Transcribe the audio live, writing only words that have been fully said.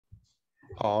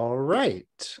All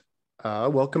right.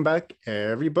 Welcome back,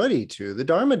 everybody, to the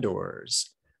Dharma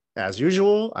Doors. As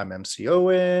usual, I'm MC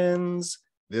Owens.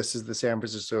 This is the San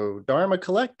Francisco Dharma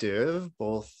Collective,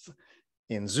 both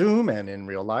in Zoom and in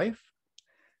real life.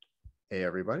 Hey,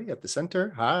 everybody at the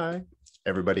center. Hi.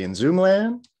 Everybody in Zoom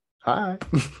land. Hi.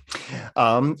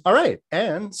 All right.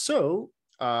 And so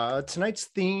tonight's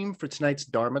theme for tonight's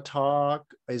Dharma talk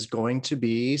is going to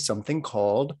be something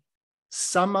called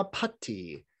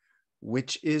Samāpatti,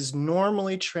 which is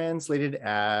normally translated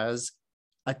as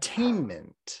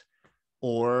attainment,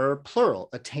 or plural,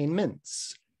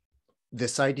 attainments.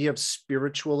 This idea of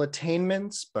spiritual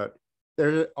attainments, but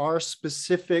there are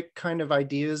specific kind of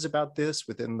ideas about this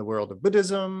within the world of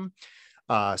Buddhism.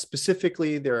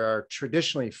 Specifically, there are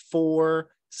traditionally 4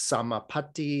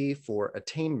 Samāpatti, 4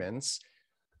 attainments.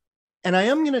 And I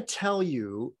am going to tell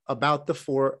you about the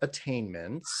 4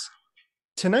 attainments.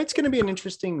 Tonight's going to be an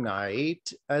interesting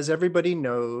night. As everybody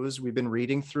knows, we've been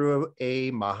reading through a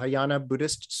Mahayana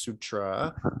Buddhist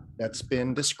Sutra that's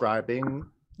been describing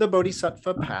the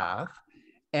Bodhisattva path.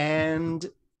 And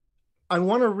I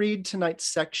want to read tonight's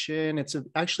section. It's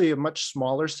actually a much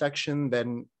smaller section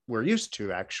than we're used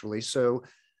to, actually. So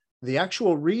the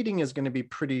actual reading is going to be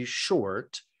pretty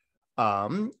short.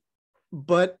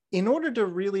 But in order to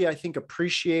really, I think,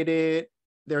 appreciate it,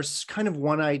 there's kind of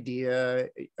one idea.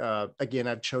 Again,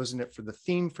 I've chosen it for the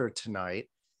theme for tonight.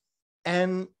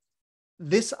 And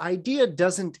this idea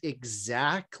doesn't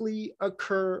exactly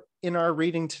occur in our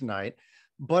reading tonight,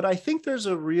 but I think there's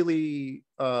a really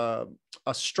a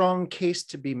strong case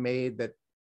to be made that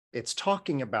it's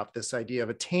talking about this idea of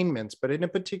attainments, but in a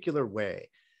particular way.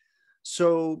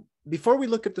 So before we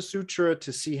look at the sutra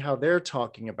to see how they're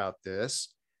talking about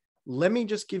this, let me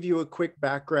just give you a quick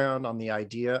background on the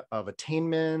idea of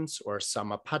attainments or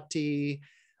Samāpatti,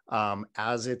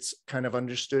 as it's kind of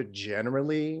understood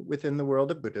generally within the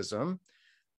world of Buddhism.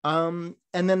 And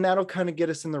then that'll kind of get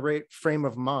us in the right frame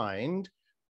of mind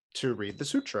to read the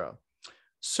sutra.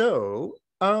 So,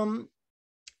 and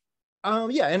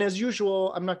as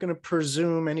usual, I'm not going to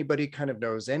presume anybody kind of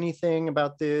knows anything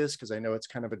about this, because I know it's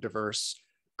kind of a diverse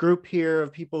group here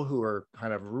of people who are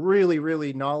kind of really,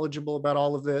 really knowledgeable about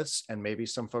all of this, and maybe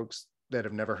some folks that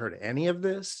have never heard any of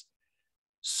this.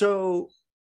 So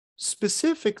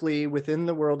specifically within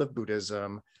the world of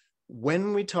Buddhism,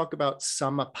 when we talk about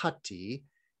Samāpatti,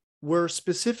 we're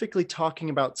specifically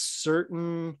talking about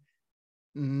certain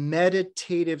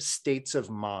meditative states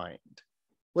of mind.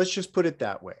 Let's just put it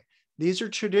that way. These are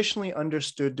traditionally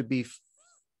understood to be,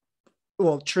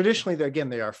 well, traditionally, again,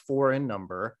 they are 4 in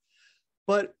number,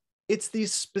 but it's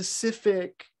these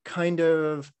specific kind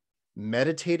of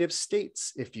meditative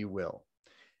states, if you will.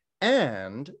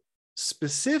 And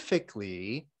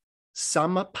specifically,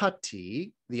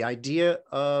 Samāpatti, the idea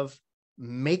of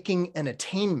making an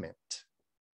attainment,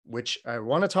 which I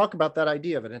want to talk about that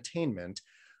idea of an attainment,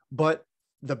 but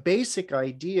the basic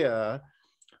idea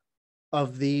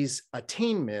of these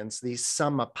attainments, these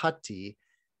Samāpatti,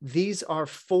 these are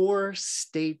 4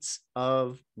 states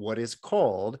of what is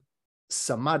called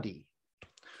Samadhi.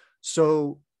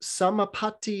 So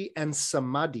Samāpatti and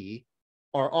Samadhi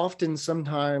are often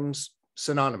sometimes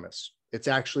synonymous. It's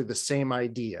actually the same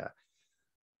idea.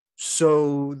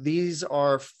 So these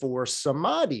are 4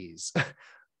 Samadhis,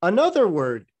 another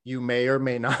word you may or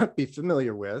may not be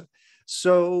familiar with.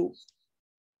 So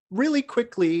really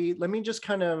quickly, let me just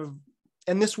kind of,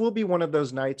 and this will be one of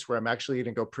those nights where I'm actually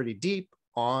going to go pretty deep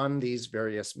on these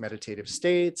various meditative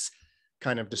states,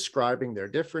 kind of describing their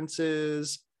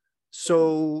differences.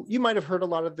 So you might have heard a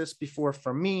lot of this before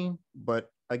from me, but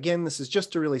again, this is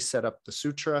just to really set up the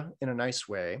sutra in a nice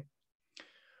way.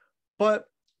 But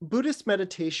Buddhist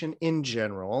meditation in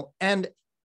general, and,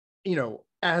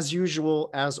 as usual,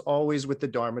 as always with the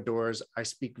Dharma Doors, I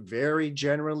speak very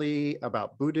generally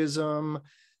about Buddhism.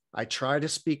 I try to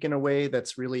speak in a way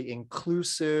that's really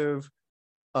inclusive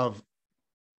of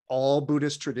all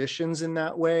Buddhist traditions in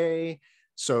that way.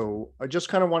 So I just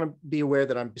kind of want to be aware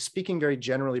that I'm speaking very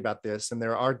generally about this, and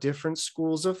there are different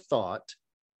schools of thought,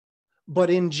 but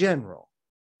in general,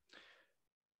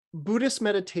 Buddhist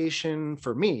meditation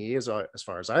for me, as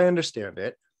far as I understand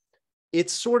it,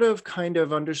 it's sort of kind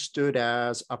of understood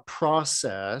as a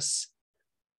process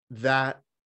that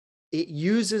it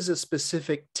uses a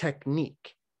specific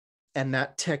technique, and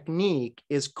that technique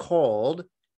is called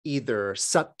either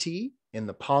sati in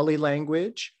the Pali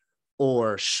language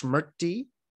or smrti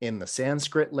in the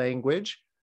Sanskrit language.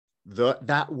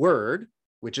 That word,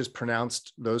 which is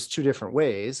pronounced those 2 different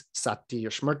ways, sati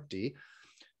or smrti,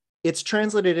 it's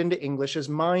translated into English as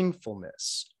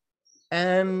mindfulness.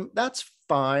 And that's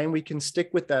fine. We can stick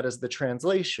with that as the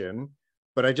translation.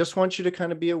 But I just want you to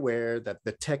kind of be aware that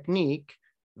the technique,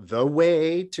 the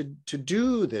way to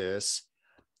do this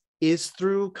is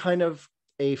through kind of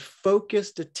a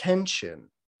focused attention.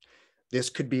 This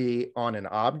could be on an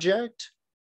object.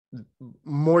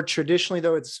 More traditionally,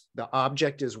 though, it's the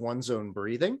object is one's own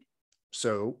breathing.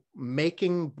 So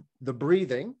making the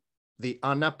breathing, the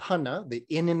anapana, the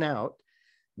in and out,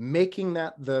 making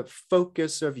that the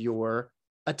focus of your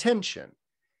attention.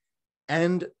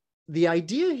 And the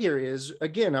idea here is,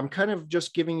 again, I'm kind of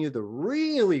just giving you the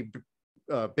really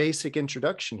basic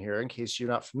introduction here in case you're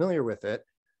not familiar with it.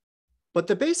 But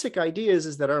the basic idea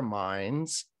is that our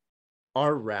minds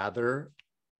are rather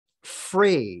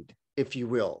frayed, if you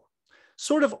will,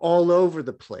 sort of all over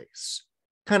the place,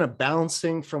 kind of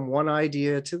bouncing from one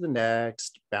idea to the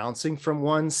next, bouncing from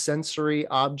one sensory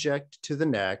object to the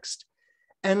next,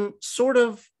 and sort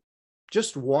of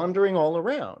just wandering all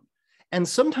around. And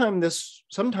sometimes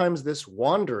this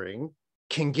wandering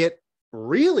can get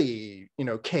really,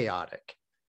 chaotic.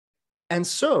 And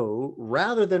so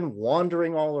rather than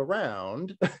wandering all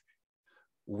around,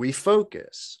 we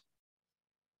focus.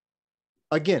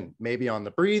 Again, maybe on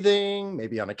the breathing,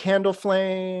 maybe on a candle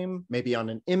flame, maybe on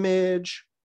an image.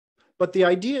 But the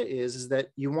idea is that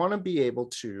you want to be able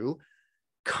to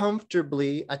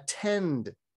comfortably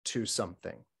attend to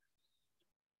something.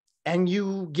 And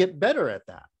you get better at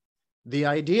that. The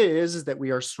idea is that we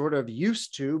are sort of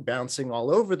used to bouncing all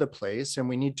over the place, and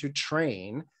we need to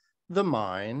train the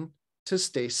mind to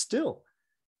stay still,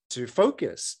 to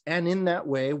focus. And in that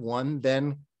way, one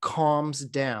then calms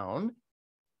down.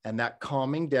 And that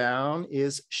calming down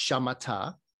is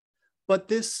shamatha. But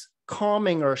this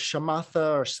calming, or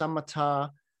shamatha or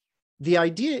samatha, the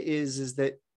idea is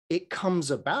that it comes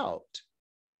about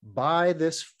by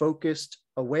this focused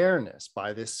awareness,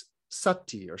 by this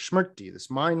sati or smrti, this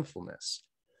mindfulness.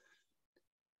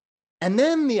 And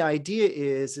then the idea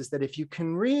is that if you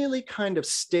can really kind of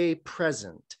stay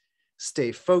present,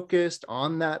 stay focused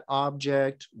on that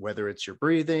object, whether it's your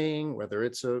breathing, whether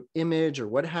it's an image or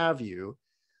what have you,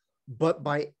 but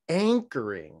by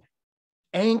anchoring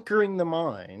the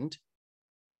mind,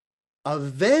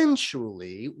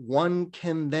 eventually one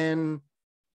can then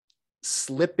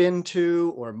slip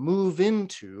into or move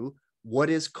into what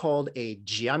is called a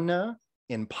jhana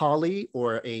in Pali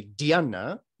or a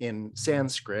dhyana in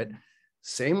Sanskrit.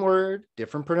 Same word,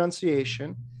 different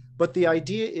pronunciation. But the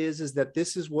idea is that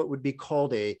this is what would be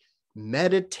called a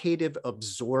meditative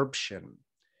absorption.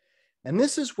 And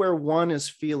this is where one is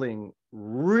feeling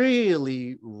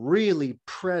really, really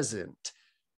present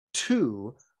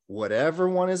to whatever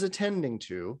one is attending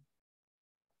to,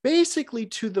 basically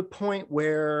to the point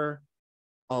where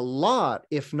a lot,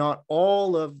 if not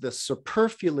all, of the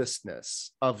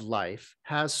superfluousness of life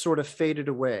has sort of faded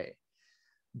away,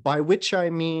 by which I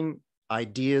mean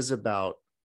ideas about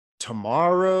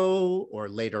tomorrow or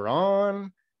later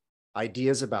on,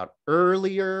 ideas about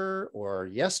earlier or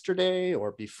yesterday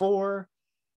or before,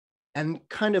 and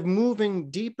kind of moving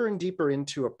deeper and deeper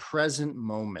into a present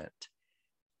moment.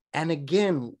 And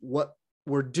again, what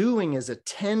we're doing is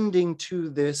attending to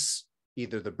this,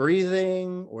 either the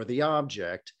breathing or the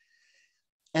object.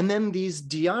 And then these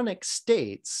dhyanic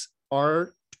states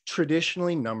are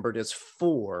traditionally numbered as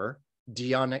 4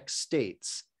 dhyanic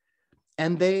states.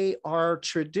 And they are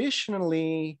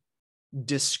traditionally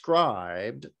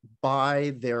described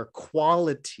by their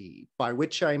quality, by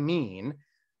which I mean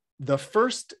the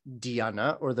first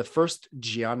dhyana or the first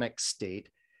jhanic state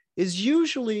is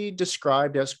usually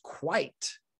described as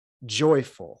quite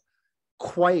joyful,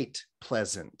 quite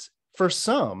pleasant. For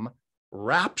some,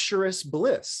 rapturous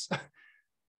bliss.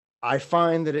 I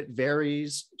find that it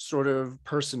varies sort of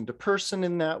person to person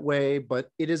in that way, but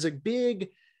it is a big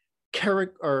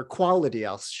character or quality,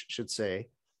 I should say.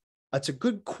 It's a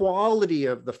good quality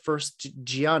of the first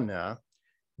jhana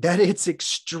that it's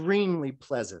extremely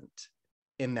pleasant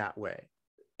in that way,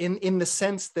 in the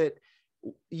sense that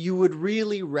you would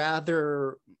really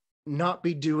rather not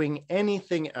be doing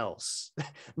anything else.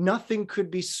 Nothing could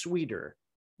be sweeter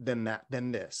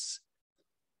than this.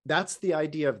 That's the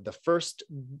idea of the first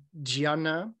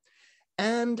jhana.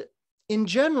 And in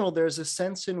general, there's a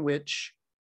sense in which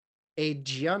a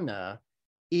jhana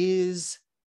is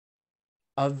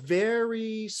a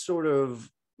very sort of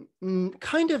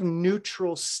kind of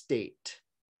neutral state.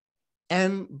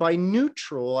 And by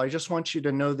neutral, I just want you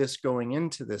to know this going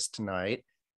into this tonight.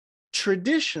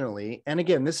 Traditionally, and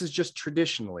again, this is just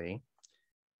traditionally,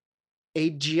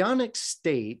 a jhanic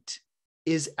state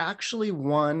is actually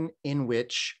one in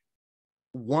which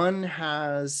one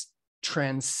has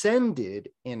transcended,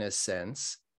 in a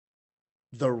sense,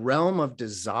 the realm of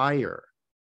desire,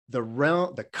 the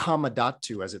realm, the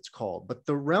kamadhatu as it's called, but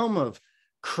the realm of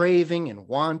craving and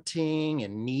wanting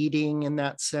and needing in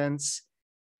that sense.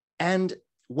 And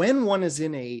when one is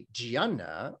in a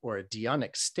jhana or a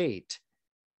dhyanic state,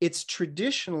 it's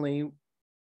traditionally,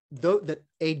 though that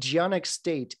a jhanic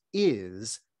state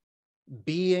is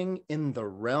being in the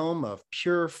realm of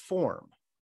pure form.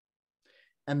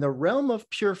 And the realm of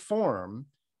pure form,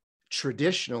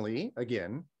 traditionally,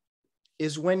 again,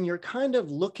 is when you're kind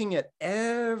of looking at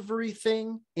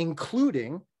everything,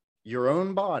 including your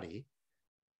own body,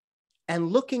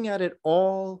 and looking at it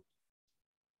all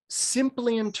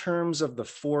simply in terms of the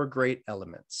four great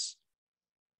elements.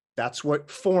 That's what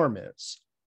form is.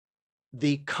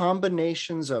 The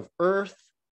combinations of earth,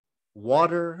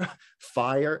 water,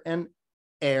 fire, and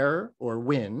air or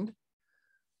wind.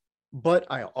 But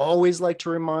I always like to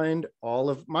remind all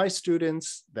of my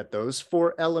students that those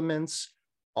four elements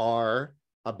are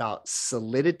about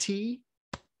solidity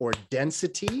or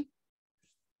density,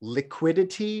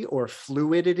 liquidity or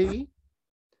fluidity,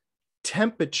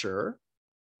 temperature,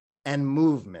 and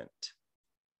movement.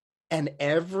 And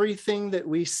everything that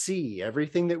we see,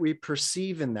 everything that we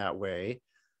perceive in that way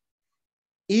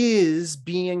is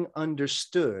being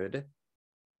understood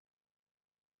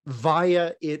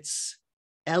via its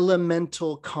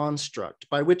elemental construct,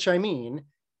 by which I mean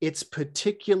its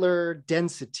particular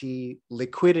density,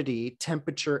 liquidity,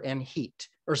 temperature, and heat,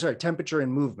 or sorry, temperature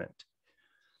and movement.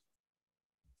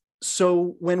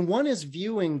 So when one is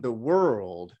viewing the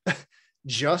world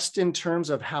just in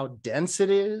terms of how dense it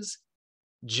is,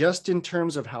 just in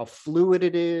terms of how fluid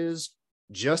it is,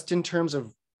 just in terms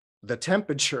of the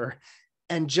temperature,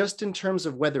 and just in terms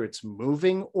of whether it's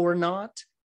moving or not,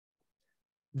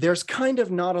 there's kind of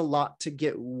not a lot to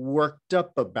get worked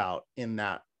up about in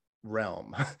that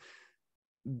realm.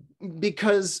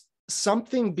 Because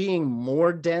something being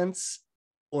more dense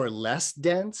or less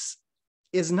dense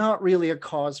is not really a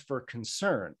cause for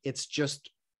concern. It's just,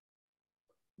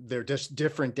 they're just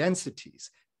different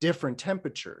densities, different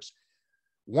temperatures.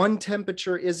 One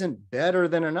temperature isn't better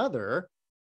than another.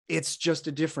 It's just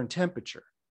a different temperature.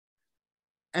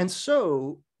 And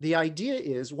so the idea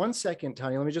is, one second,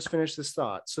 Tanya, let me just finish this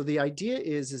thought. So the idea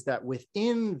is that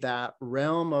within that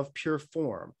realm of pure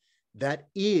form, that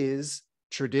is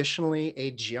traditionally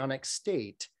a jhanic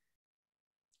state,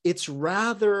 it's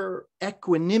rather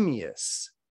equanimous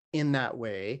in that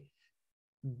way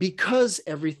because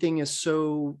everything is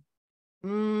so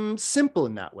simple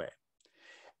in that way.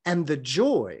 And the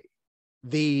joy,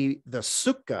 the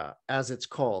sukha, as it's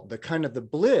called, the kind of the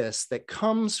bliss that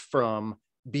comes from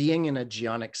being in a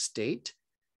jhanic state,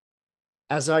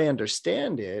 as I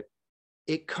understand it,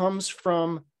 it comes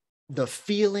from the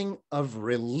feeling of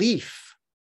relief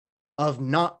of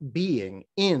not being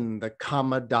in the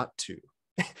kamadhatu,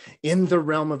 in the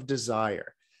realm of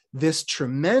desire. This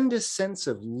tremendous sense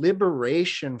of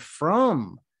liberation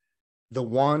from the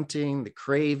wanting, the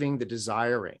craving, the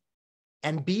desiring,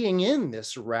 and being in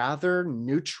this rather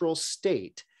neutral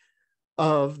state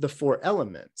of the four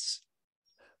elements.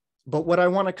 But what I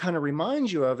want to kind of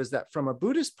remind you of is that from a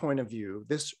Buddhist point of view,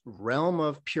 this realm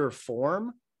of pure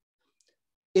form,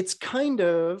 it's kind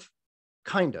of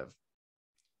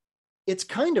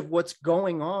what's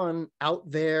going on out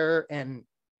there and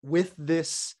with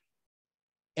this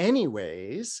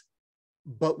anyways,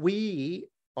 but we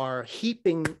are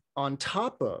heaping on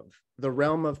top of the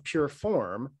realm of pure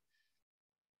form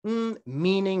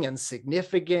meaning and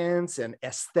significance and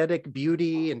aesthetic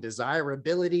beauty and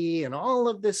desirability and all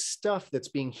of this stuff that's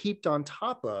being heaped on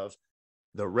top of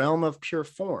the realm of pure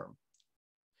form.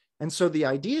 And so the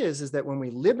idea is that when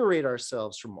we liberate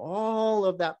ourselves from all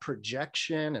of that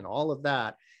projection and all of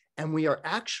that, and we are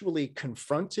actually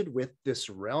confronted with this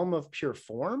realm of pure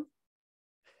form,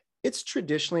 it's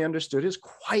traditionally understood as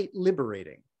quite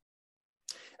liberating.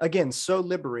 Again, so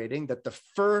liberating that the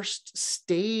first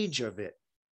stage of it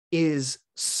is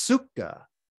sukha,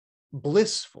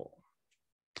 blissful.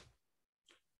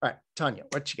 All right, Tanya,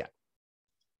 what you got?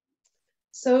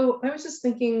 So I was just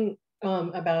thinking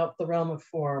about the realm of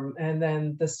form and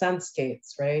then the sense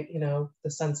gates, right? You know,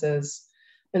 the senses.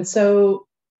 And so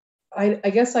I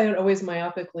guess I had always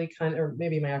myopically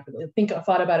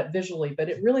thought about it visually, but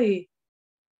it really,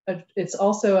 it's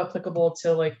also applicable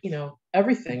to like, you know,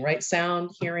 everything, right?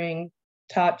 Sound, hearing,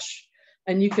 touch.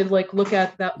 And you could like look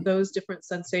at those different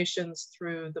sensations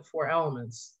through the four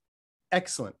elements.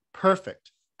 Excellent.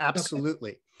 Perfect.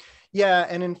 Absolutely. Okay. Yeah.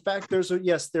 And in fact, there's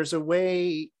a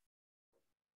way.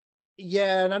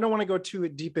 Yeah. And I don't want to go too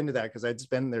deep into that because I'd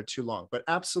spend there too long, but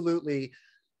absolutely.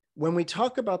 When we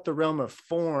talk about the realm of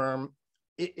form,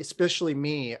 especially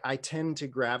me, I tend to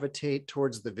gravitate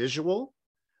towards the visual.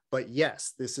 But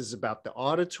yes, this is about the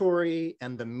auditory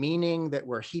and the meaning that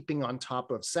we're heaping on top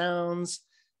of sounds,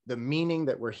 the meaning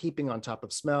that we're heaping on top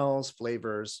of smells,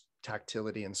 flavors,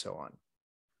 tactility, and so on.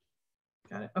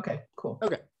 Got it. Okay, cool.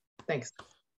 Okay. Thanks.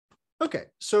 Okay,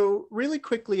 so really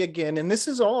quickly again, and this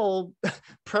is all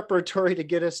preparatory to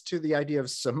get us to the idea of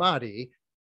samadhi,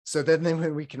 so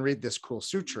then we can read this cool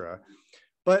sutra.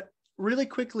 But really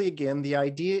quickly again, the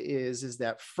idea is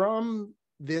that from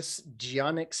this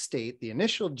jhanic state, the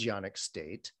initial jhanic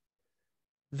state,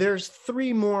 there's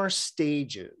 3 more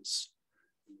stages.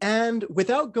 And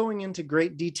without going into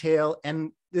great detail,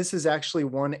 and this is actually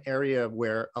one area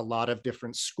where a lot of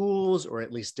different schools, or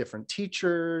at least different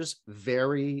teachers,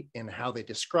 vary in how they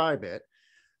describe it.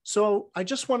 So I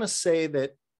just want to say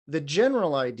that the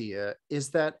general idea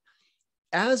is that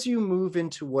as you move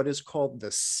into what is called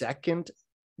the second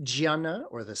jhana,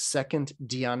 or the second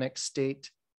dhyanic state,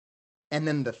 and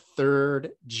then the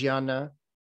third jhana,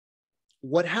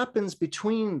 what happens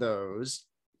between those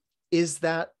is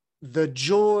that the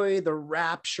joy, the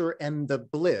rapture, and the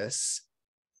bliss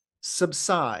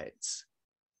subsides.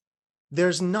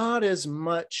 There's not as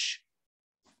much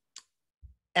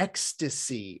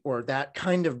ecstasy or that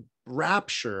kind of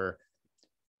rapture,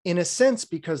 in a sense,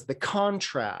 because the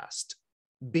contrast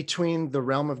between the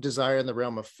realm of desire and the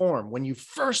realm of form, when you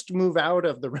first move out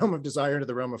of the realm of desire to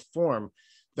the realm of form,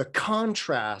 the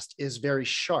contrast is very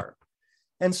sharp.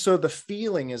 And so the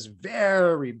feeling is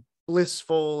very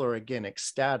blissful, or again,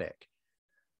 ecstatic.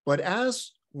 But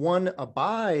as one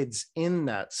abides in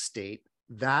that state,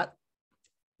 that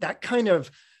kind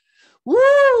of,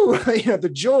 woo,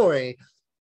 the joy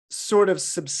sort of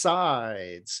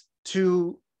subsides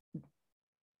to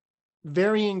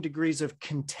varying degrees of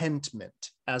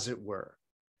contentment, as it were.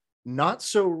 Not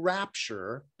so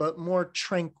rapture, but more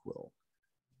tranquil,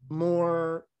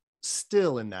 more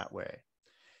still in that way.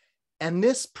 And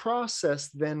this process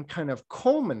then kind of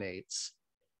culminates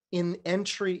in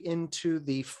entry into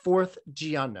the 4th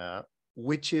jhana,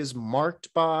 which is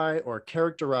marked by or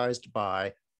characterized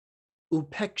by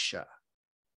upeksha,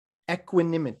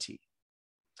 equanimity.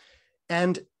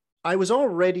 And I was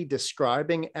already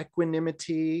describing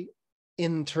equanimity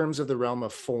in terms of the realm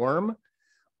of form,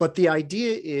 but the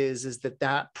idea is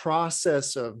that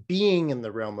process of being in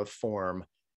the realm of form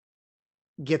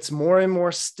gets more and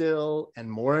more still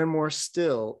and more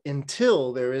still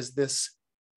until there is this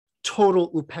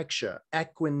total upeksha,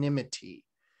 equanimity.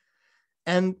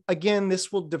 And again,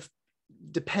 this will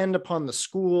depend upon the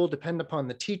school, depend upon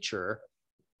the teacher,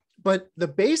 but the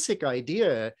basic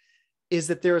idea is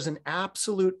that there is an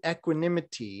absolute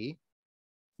equanimity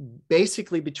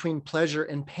basically between pleasure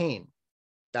and pain.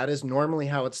 That is normally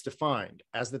how it's defined,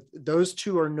 as that those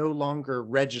two are no longer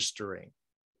registering.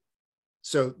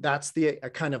 So that's a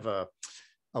kind of a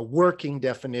working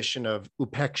definition of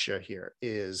upeksha here,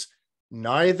 is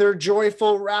neither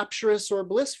joyful, rapturous, or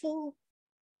blissful,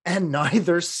 and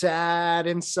neither sad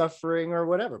and suffering or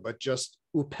whatever, but just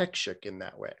upekshik in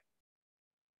that way.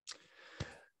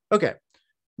 Okay,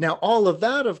 now all of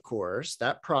that, of course,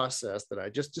 that process that I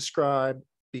just described,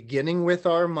 beginning with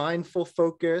our mindful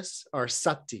focus, our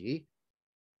sati,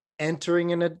 entering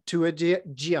into a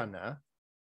jhana,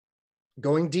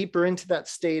 going deeper into that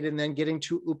state, and then getting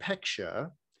to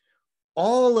upeksha,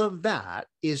 all of that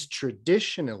is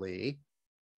traditionally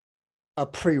a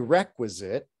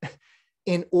prerequisite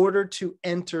in order to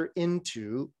enter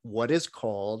into what is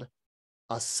called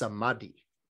a samadhi.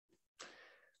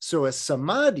 So a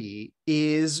samadhi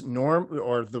is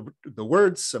the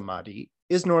word samadhi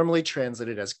is normally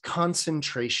translated as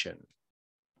concentration.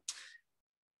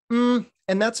 And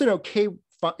that's an okay,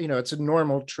 it's a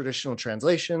normal traditional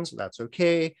translation, so that's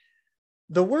okay.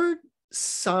 The word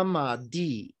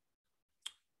samadhi,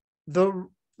 the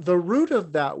root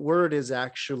of that word is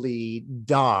actually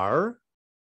dar,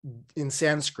 in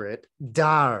Sanskrit,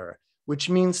 dar, which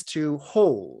means to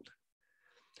hold.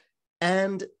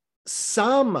 And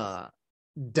samadha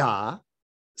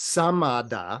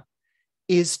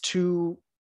is to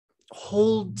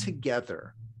hold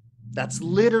together. That's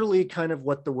literally kind of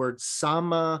what the word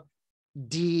samadhi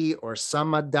or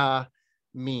samadha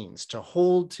means, to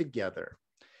hold together.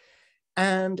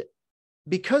 And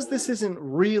because this isn't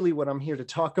really what I'm here to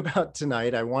talk about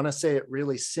tonight, I want to say it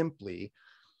really simply.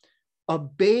 A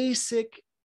basic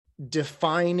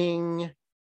defining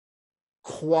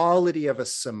quality of a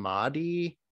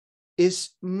samadhi is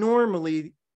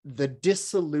normally the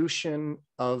dissolution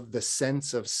of the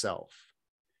sense of self.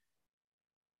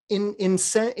 In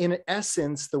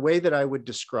essence, the way that I would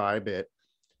describe it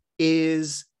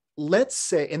is, let's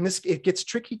say, and it gets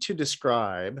tricky to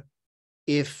describe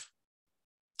if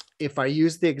I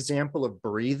use the example of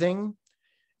breathing,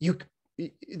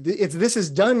 this is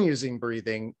done using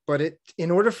breathing, but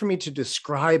in order for me to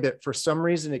describe it, for some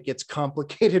reason, it gets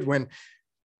complicated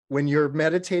when you're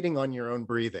meditating on your own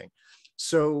breathing.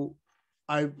 So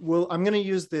I'm going to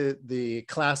use the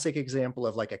classic example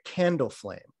of like a candle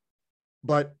flame,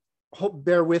 but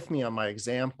bear with me on my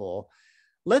example.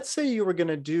 Let's say you were going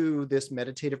to do this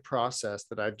meditative process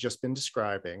that I've just been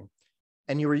describing,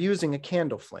 and you were using a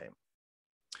candle flame.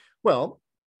 Well,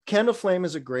 candle flame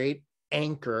is a great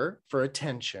anchor for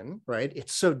attention, right?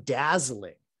 It's so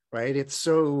dazzling, right? It's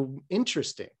so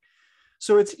interesting.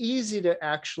 So it's easy to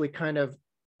actually kind of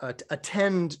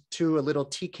attend to a little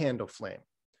tea candle flame.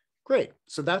 Great.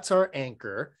 So that's our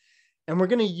anchor. And we're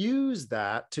going to use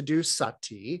that to do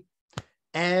sati.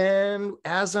 And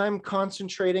as I'm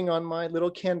concentrating on my little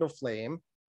candle flame,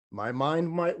 my mind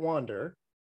might wander,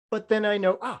 but then I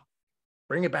know,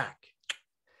 bring it back.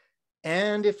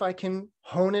 And if I can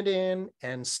hone it in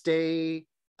and stay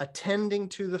attending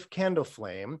to the candle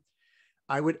flame,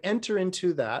 I would enter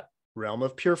into that realm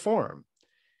of pure form.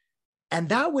 And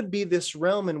that would be this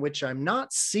realm in which I'm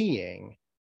not seeing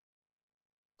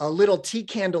a little tea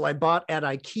candle I bought at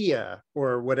IKEA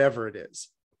or whatever it is.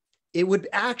 It would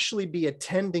actually be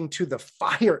attending to the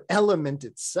fire element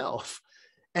itself.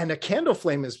 And a candle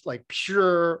flame is like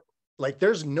pure, like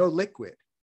there's no liquid.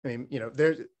 I mean,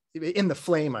 there's in the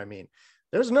flame,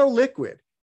 there's no liquid.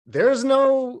 There's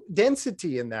no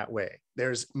density in that way.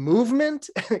 There's movement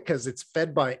because it's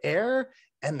fed by air,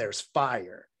 and there's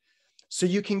fire. So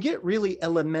you can get really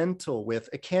elemental with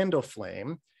a candle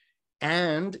flame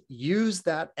and use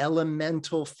that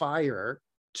elemental fire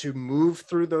to move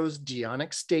through those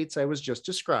dhyanic states I was just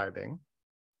describing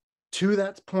to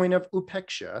that point of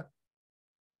upeksha.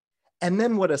 And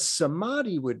then what a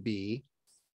samadhi would be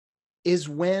is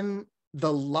when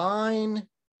the line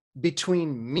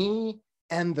between me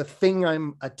and the thing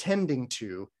I'm attending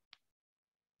to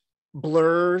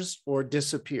blurs or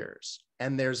disappears.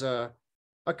 And there's a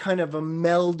kind of a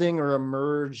melding or a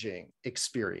merging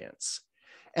experience.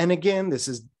 And again, this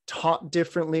is taught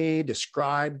differently,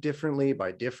 described differently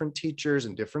by different teachers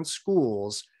and different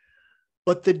schools.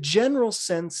 But the general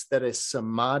sense that a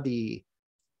samadhi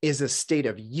is a state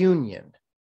of union,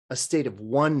 a state of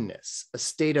oneness, a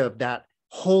state of that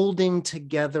holding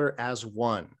together as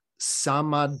one,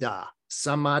 samadhi.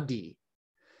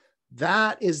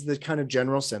 That is the kind of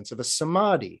general sense of a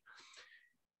samadhi.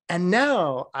 And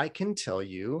now I can tell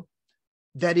you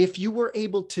that if you were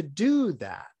able to do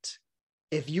that,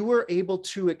 if you were able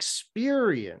to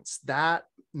experience that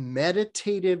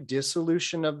meditative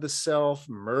dissolution of the self,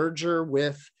 merger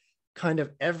with kind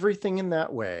of everything in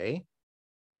that way,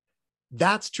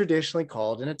 that's traditionally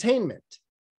called an attainment.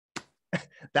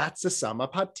 That's a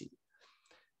Samāpatti.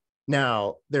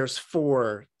 Now, there's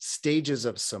 4 stages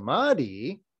of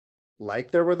samadhi.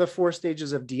 Like there were the 4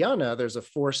 stages of dhyana, there's a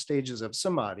 4 stages of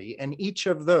samadhi, and each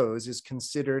of those is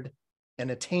considered an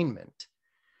attainment.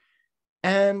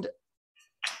 And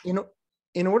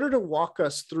in order to walk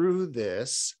us through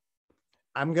this,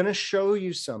 I'm going to show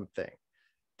you something.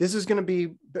 This is going to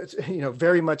be,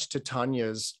 very much to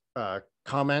Tanya's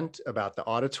comment about the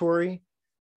auditory.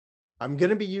 I'm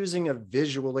going to be using a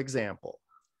visual example,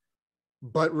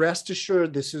 but rest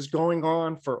assured, this is going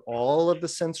on for all of the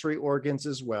sensory organs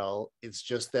as well. It's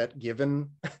just that given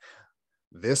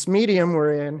this medium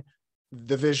we're in,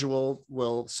 the visual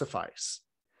will suffice.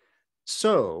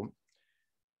 So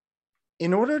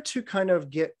in order to kind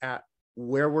of get at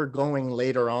where we're going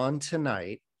later on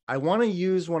tonight, I want to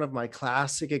use one of my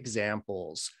classic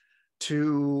examples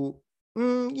to,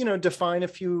 define a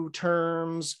few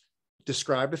terms,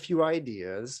 describe a few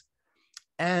ideas,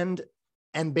 and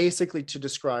basically to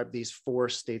describe these 4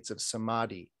 states of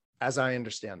samadhi as I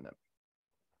understand them.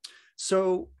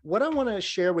 So what I want to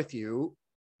share with you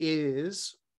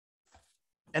is,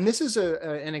 and this is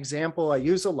an example I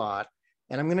use a lot,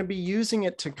 and I'm going to be using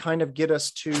it to kind of get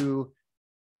us to,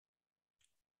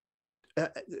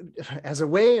 as a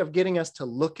way of getting us to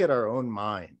look at our own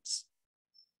minds,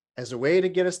 as a way to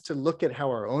get us to look at how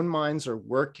our own minds are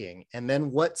working, and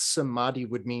then what samadhi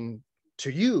would mean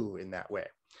to you in that way.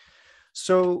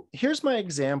 So here's my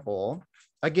example.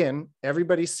 Again,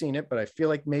 everybody's seen it, but I feel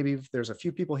like maybe there's a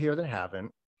few people here that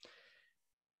haven't.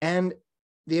 And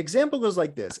the example goes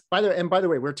like this. By the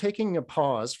way, we're taking a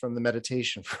pause from the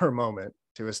meditation for a moment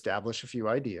to establish a few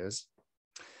ideas.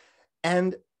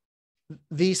 And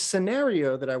the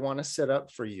scenario that I want to set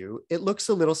up for you, it looks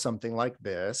a little something like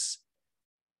this.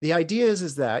 The idea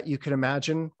is that you can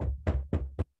imagine,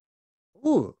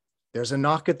 ooh, there's a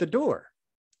knock at the door.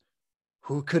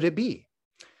 Who could it be?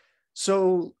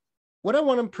 So what I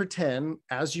want to pretend,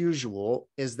 as usual,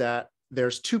 is that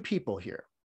there's 2 people here.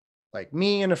 like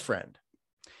me and a friend.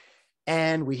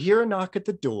 And we hear a knock at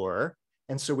the door.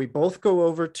 And so we both go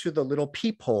over to the little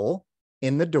peephole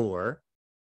in the door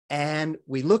and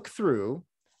we look through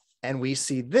and we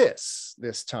see this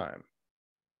time.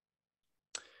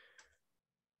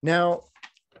 Now,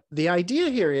 the idea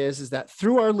here is that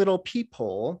through our little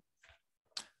peephole,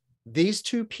 these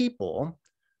two people,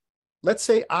 let's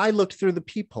say I looked through the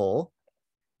peephole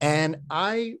and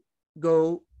I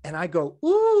go,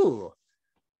 ooh,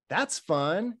 that's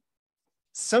fun.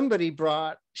 Somebody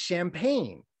brought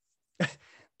champagne.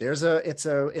 It's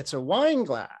a wine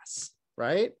glass,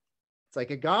 right? It's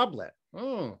like a goblet.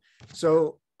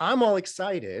 So I'm all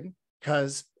excited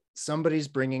because somebody's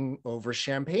bringing over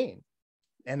champagne,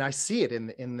 and I see it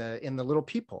in the little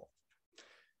peephole.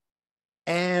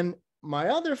 And my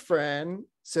other friend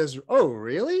says, "Oh,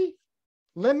 really?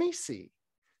 Let me see."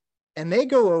 And they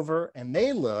go over and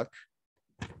they look,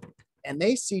 and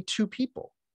they see two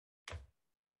people,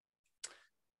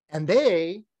 and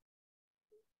they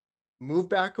move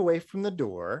back away from the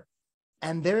door,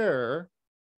 and they're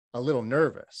a little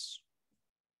nervous.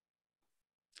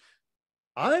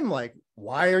 I'm like,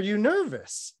 "Why are you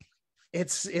nervous?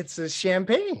 It's a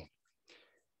champagne."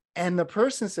 And the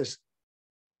person says,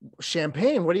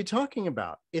 "Champagne? What are you talking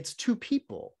about? It's two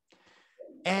people."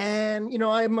 And,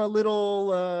 I'm a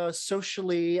little I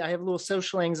have a little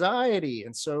social anxiety.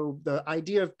 And so the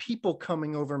idea of people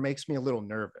coming over makes me a little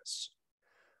nervous.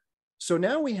 So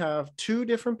now we have two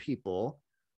different people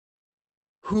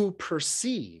who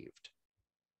perceived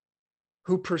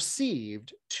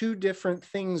two different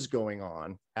things going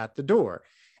on at the door.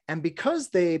 And because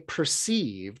they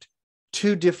perceived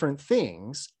two different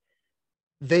things,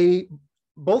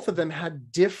 both of them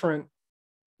had different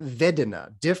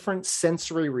vedana, different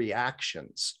sensory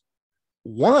reactions.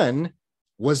 One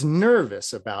was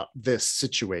nervous about this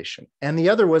situation, and the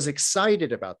other was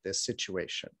excited about this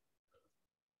situation.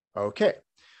 Okay,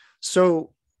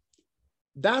 so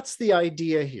that's the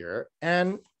idea here.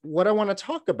 And what I want to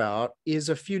talk about is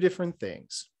a few different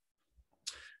things.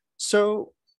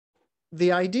 So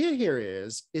the idea here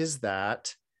is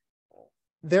that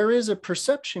there is a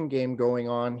perception game going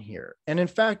on here. And in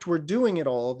fact, we're doing it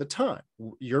all the time.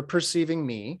 You're perceiving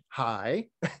me, hi,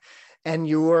 and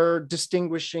you're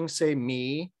distinguishing, say,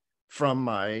 me from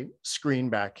my screen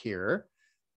back here.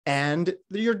 And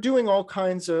you're doing all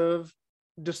kinds of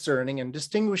discerning and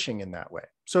distinguishing in that way.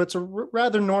 So it's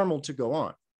rather normal to go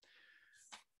on.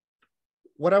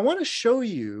 What I want to show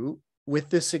you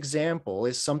with this example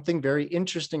is something very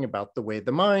interesting about the way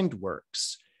the mind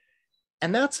works.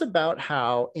 And that's about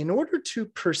how, in order to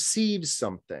perceive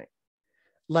something,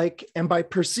 and by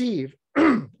perceive,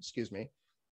 excuse me,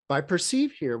 by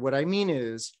perceive here, what I mean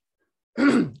is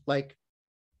like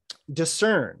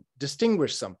discern,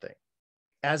 distinguish something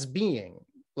as being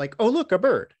like, oh, look, a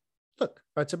bird. Look,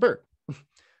 it's a bird.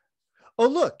 Oh,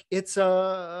 look, it's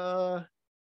what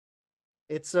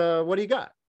do you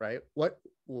got, right?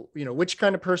 Which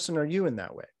kind of person are you in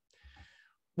that way?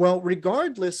 Well,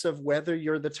 regardless of whether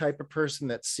you're the type of person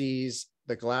that sees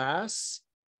the glass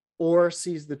or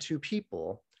sees the two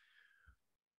people,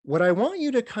 what I want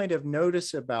you to kind of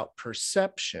notice about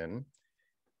perception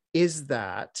is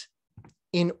that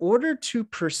in order to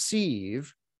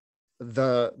perceive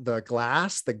the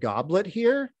glass, the goblet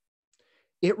here,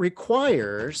 it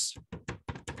requires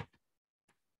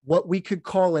what we could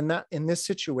call in this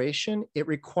situation, it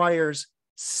requires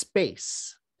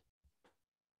space.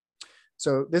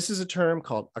 So this is a term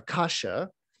called akasha.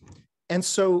 And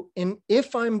so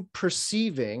if I'm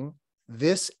perceiving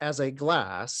this as a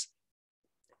glass,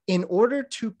 in order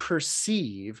to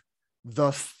perceive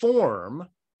the form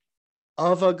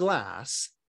of a glass,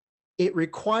 it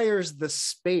requires the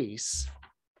space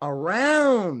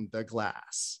around the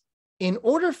glass in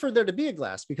order for there to be a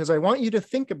glass, because I want you to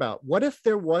think about, what if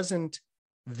there wasn't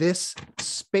this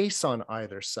space on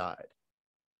either side?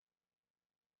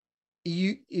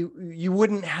 You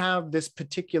wouldn't have this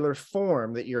particular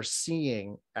form that you're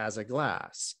seeing as a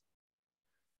glass.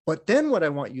 But then what I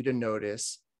want you to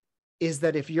notice is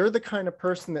that if you're the kind of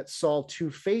person that saw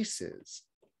two faces,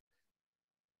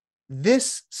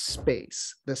 this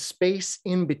space, the space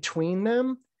in between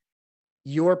them,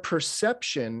 your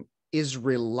perception is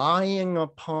relying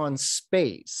upon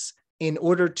space in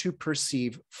order to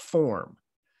perceive form.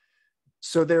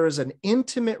 So there is an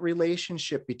intimate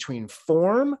relationship between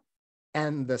form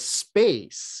and the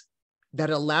space that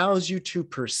allows you to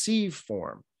perceive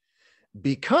form.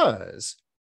 Because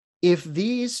if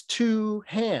these two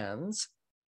hands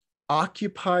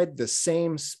occupied the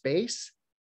same space,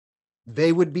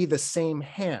 they would be the same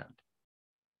hand.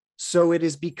 So it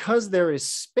is because there is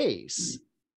space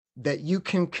that you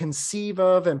can conceive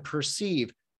of and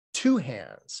perceive 2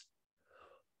 hands,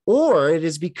 or it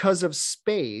is because of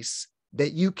space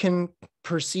that you can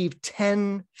perceive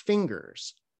 10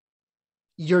 fingers.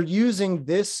 You're using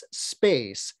this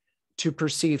space to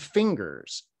perceive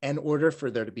fingers in order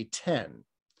for there to be 10.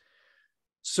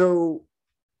 So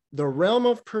the realm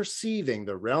of perceiving,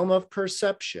 the realm of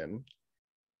perception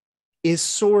is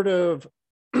sort of,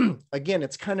 again,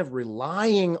 it's kind of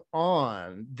relying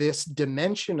on this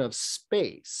dimension of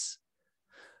space.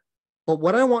 But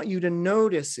what I want you to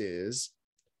notice is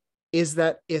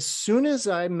that as soon as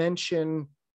I mention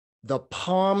the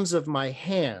palms of my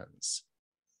hands,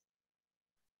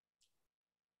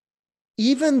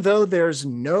 even though there's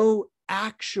no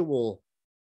actual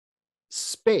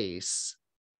space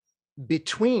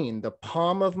between the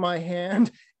palm of my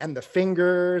hand and the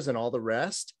fingers and all the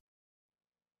rest,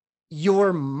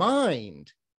 your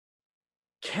mind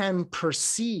can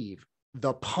perceive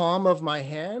the palm of my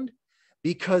hand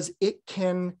because it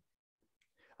can,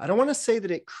 I don't want to say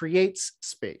that it creates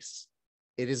space.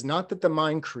 It is not that the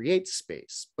mind creates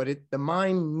space, but the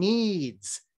mind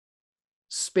needs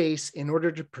space in order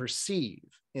to perceive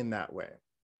in that way.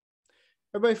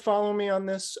 Everybody follow me on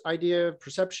this idea of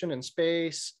perception and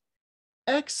space?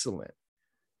 Excellent.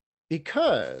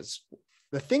 Because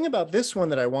the thing about this one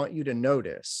that I want you to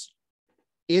notice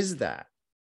is that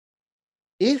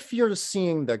if you're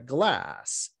seeing the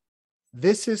glass,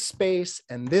 this is space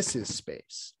and this is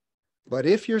space. But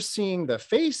if you're seeing the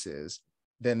faces,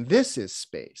 then this is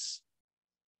space.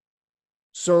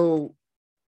 So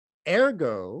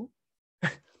ergo,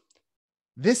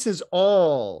 this is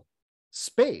all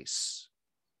space,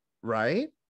 right?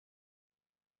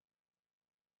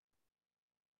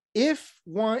 If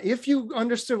you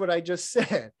understood what I just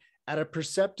said at a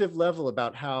perceptive level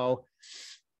about how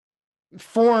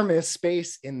form is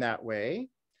space in that way,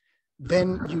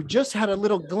 then you just had a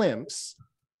little glimpse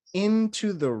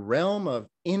into the realm of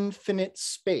infinite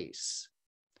space.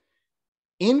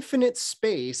 Infinite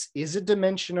space is a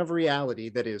dimension of reality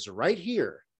that is right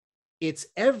here. It's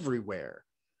everywhere.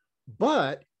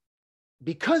 But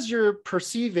because you're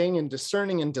perceiving and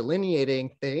discerning and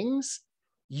delineating things,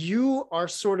 you are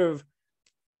sort of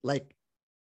like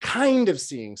kind of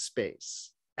seeing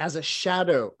space as a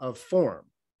shadow of form.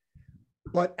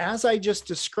 But as I just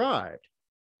described,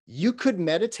 you could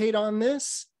meditate on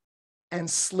this and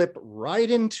slip right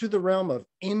into the realm of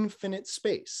infinite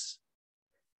space,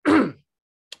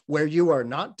 where you are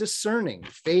not discerning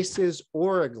faces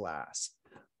or a glass.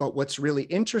 But what's really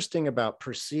interesting about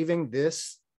perceiving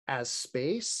this as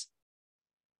space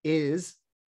is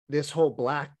this whole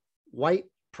black-white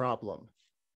problem.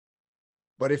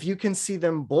 But if you can see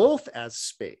them both as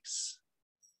space,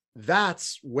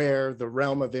 that's where the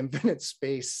realm of infinite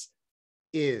space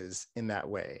is in that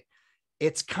way.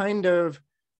 It's kind of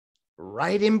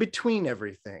right in between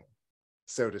everything,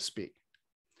 so to speak.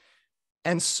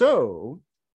 And so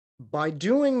by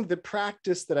doing the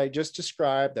practice that I just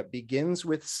described that begins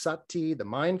with sati, the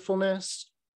mindfulness,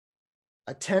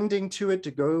 attending to it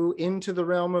to go into the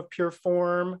realm of pure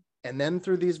form, and then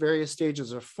through these various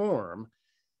stages of form,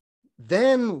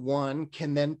 then one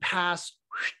can then pass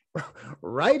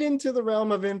right into the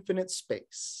realm of infinite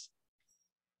space.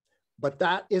 But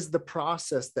that is the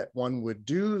process that one would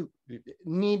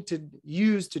need to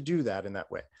use to do that in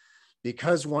that way,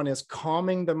 because one is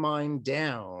calming the mind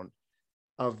down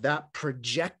of that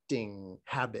projecting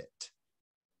habit.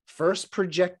 First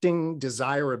projecting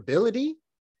desirability,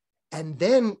 and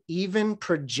then even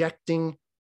projecting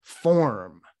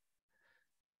form.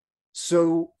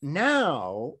 So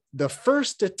now the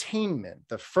first attainment,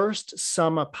 the first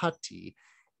Samāpatti,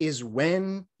 is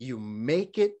when you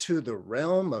make it to the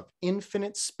realm of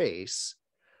infinite space,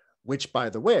 which, by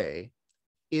the way,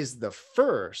 is the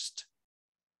first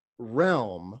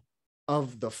realm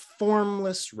of the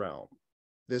formless realm.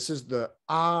 This is the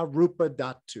arupa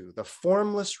dhatu, the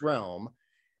formless realm,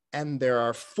 and there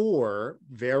are 4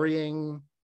 varying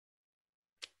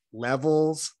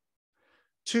levels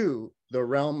to the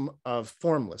realm of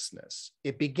formlessness.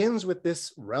 It begins with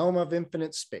this realm of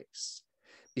infinite space,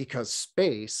 because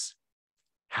space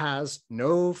has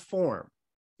no form.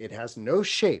 It has no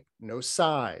shape, no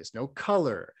size, no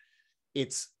color.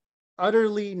 It's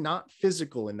utterly not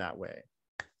physical in that way.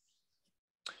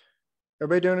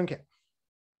 Everybody doing okay?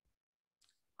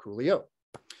 Coolio.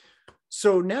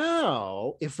 So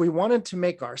now, if we wanted to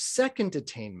make our second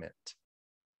attainment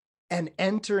and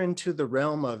enter into the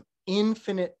realm of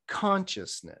infinite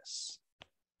consciousness,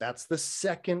 that's the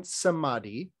second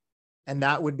samadhi, and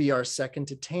that would be our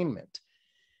second attainment.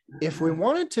 If we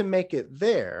wanted to make it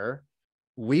there,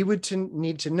 we would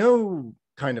need to know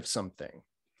kind of something.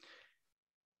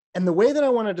 And the way that I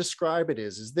want to describe it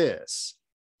is this.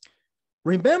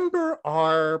 Remember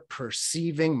our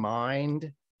perceiving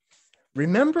mind?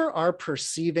 Remember our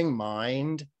perceiving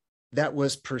mind that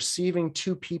was perceiving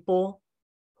two people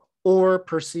or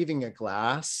perceiving a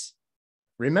glass?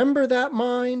 Remember that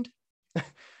mind?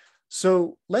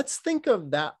 So let's think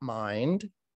of that mind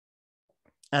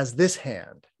as this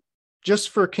hand, just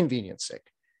for convenience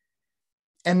sake.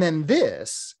 And then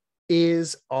this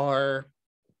is our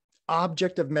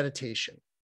object of meditation.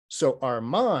 So our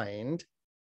mind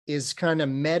is kind of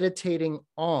meditating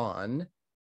on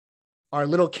our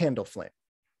little candle flame.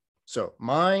 So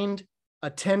mind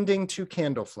attending to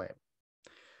candle flame.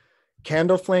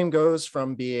 Candle flame goes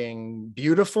from being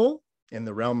beautiful in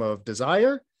the realm of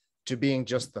desire to being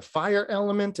just the fire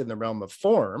element in the realm of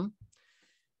form.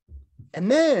 And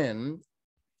then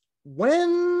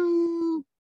when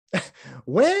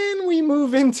we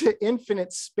move into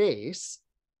infinite space,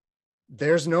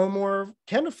 there's no more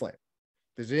candle flame.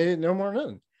 There's no more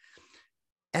none.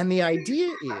 And the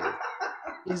idea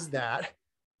is that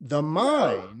the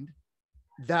mind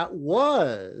that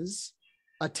was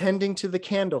attending to the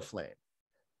candle flame,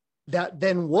 that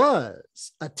then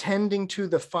was attending to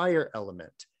the fire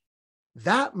element,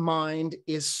 that mind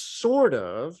is sort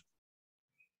of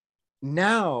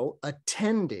now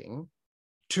attending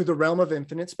to the realm of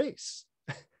infinite space.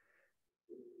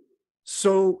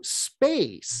 So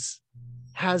space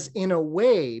has in a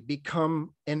way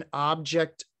become an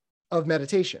object of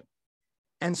meditation.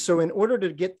 And so in order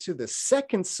to get to the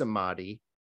second samadhi,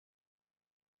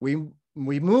 we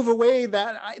move away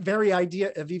that very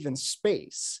idea of even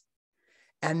space.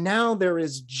 And now there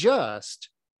is just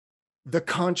the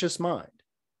conscious mind,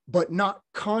 but not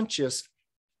conscious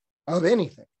of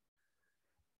anything.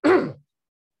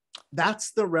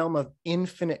 That's the realm of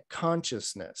infinite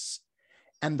consciousness.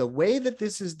 And the way that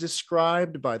this is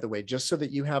described, by the way, just so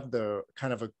that you have the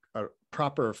kind of a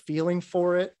proper feeling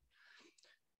for it,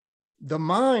 the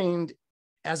mind,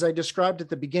 as I described at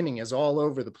the beginning, is all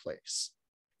over the place.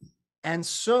 And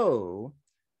so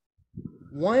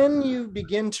when you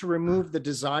begin to remove the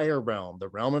desire realm, the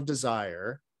realm of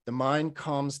desire, the mind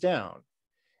calms down.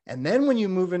 And then when you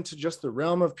move into just the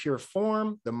realm of pure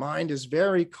form, the mind is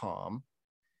very calm.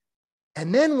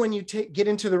 And then when you get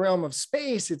into the realm of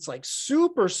space, it's like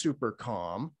super, super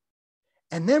calm.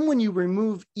 And then when you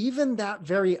remove even that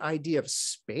very idea of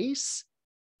space,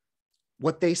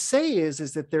 what they say is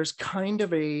that there's kind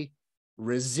of a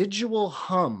residual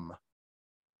hum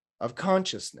of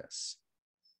consciousness.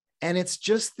 And it's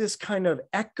just this kind of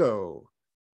echo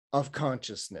of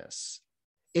consciousness.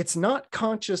 It's not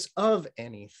conscious of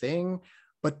anything,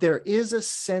 but there is a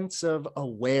sense of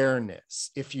awareness,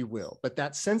 if you will. But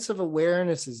that sense of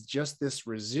awareness is just this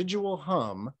residual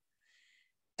hum.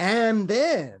 And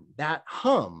then that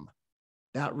hum,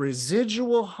 that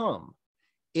residual hum,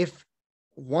 if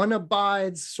one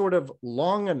abides sort of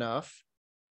long enough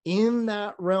in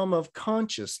that realm of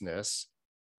consciousness,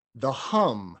 the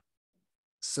hum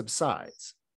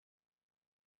subsides.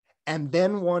 And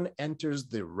then one enters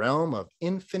the realm of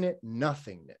infinite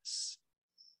nothingness,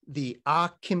 the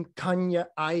akimkanya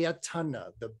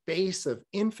ayatana, the base of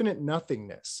infinite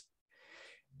nothingness.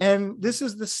 And this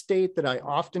is the state that I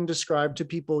often describe to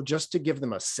people just to give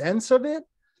them a sense of it.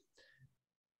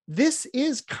 This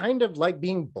is kind of like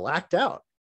being blacked out,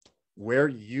 where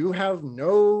you have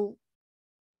no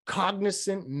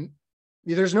cognizant,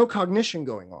 there's no cognition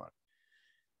going on.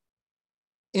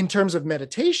 In terms of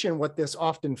meditation, what this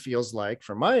often feels like,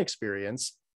 from my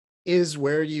experience, is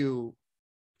where you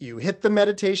hit the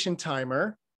meditation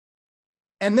timer,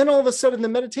 and then all of a sudden the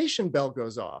meditation bell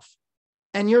goes off.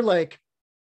 And you're like,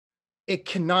 it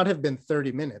cannot have been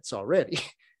 30 minutes already.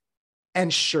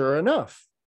 And sure enough,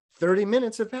 30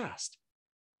 minutes have passed.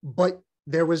 But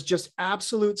there was just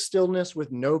absolute stillness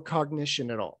with no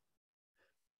cognition at all.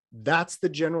 That's the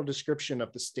general description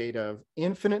of the state of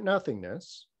infinite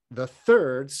nothingness, the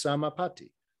third Samāpatti.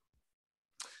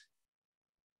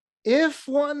 If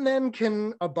one then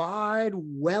can abide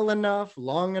well enough,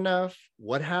 long enough,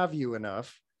 what have you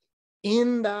enough,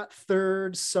 in that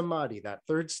third samadhi, that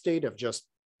third state of just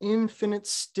infinite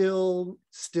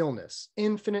stillness,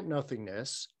 infinite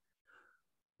nothingness,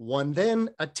 one then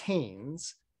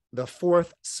attains the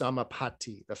fourth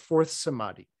Samāpatti, the fourth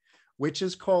samadhi, which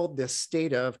is called this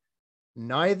state of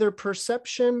neither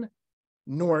perception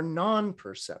nor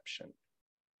non-perception.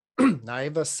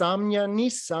 Naiva samya ni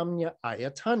samya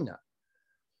ayatana.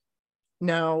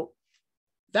 Now,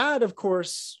 that, of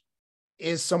course,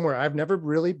 is somewhere I've never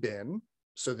really been.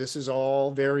 So this is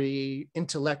all very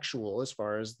intellectual as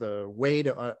far as the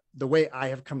way I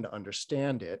have come to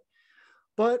understand it.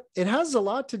 But it has a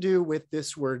lot to do with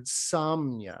this word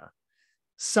samya.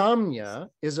 Samya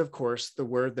is, of course, the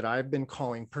word that I've been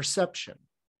calling perception,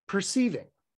 perceiving.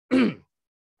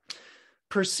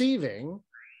 Perceiving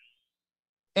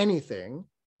anything,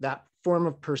 that form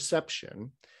of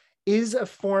perception, is a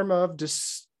form of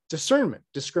discernment,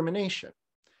 discrimination.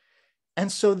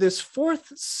 And so this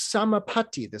fourth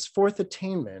Samāpatti, this fourth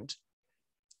attainment,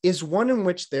 is one in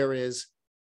which there is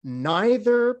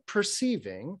neither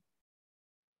perceiving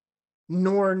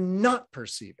nor not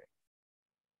perceiving.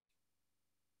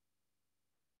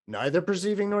 Neither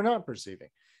perceiving nor not perceiving.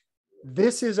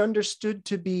 This is understood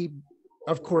to be,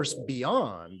 of course,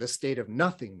 beyond the state of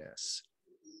nothingness.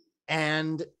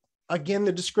 And again,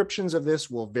 the descriptions of this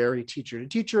will vary teacher to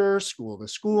teacher, school to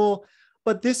school,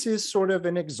 but this is sort of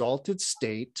an exalted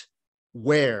state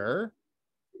where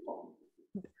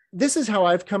this is how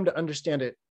I've come to understand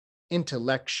it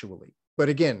intellectually. But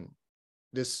again,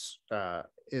 this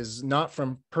is not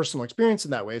from personal experience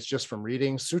in that way. It's just from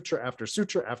reading sutra after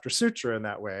sutra after sutra in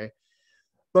that way.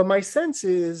 But my sense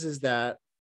is that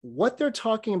what they're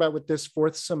talking about with this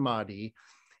fourth samadhi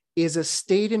is a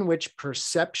state in which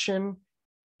perception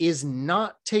is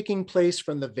not taking place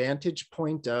from the vantage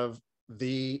point of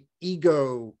the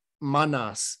ego,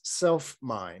 manas,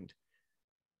 self-mind.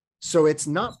 So it's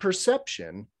not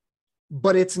perception,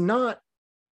 but it's not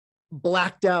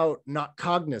blacked out, not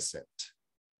cognizant.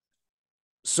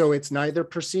 So it's neither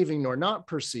perceiving nor not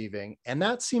perceiving. And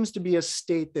that seems to be a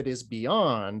state that is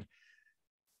beyond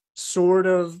sort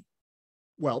of,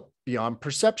 well, beyond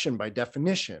perception by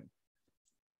definition.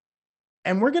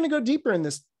 And we're going to go deeper in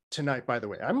this tonight, by the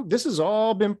way. This has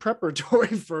all been preparatory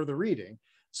for the reading.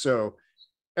 So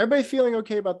everybody feeling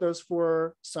okay about those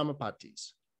four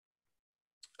Samāpattis?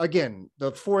 Again,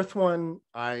 the fourth one,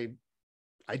 I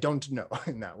don't know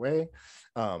in that way.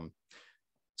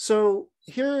 So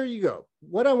here you go.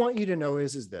 What I want you to know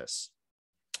is this.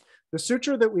 The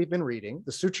sutra that we've been reading,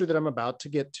 the sutra that I'm about to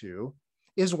get to,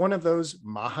 is one of those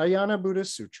Mahayana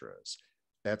Buddhist sutras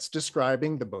that's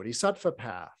describing the Bodhisattva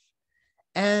path.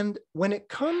 And when it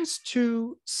comes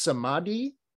to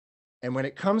samadhi, and when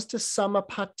it comes to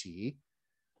Samāpatti,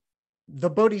 the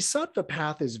Bodhisattva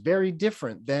path is very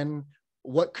different than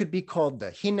what could be called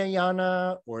the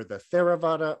Hinayana or the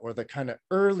Theravada or the kind of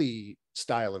early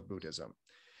style of Buddhism.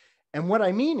 And what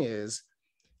I mean is,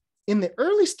 in the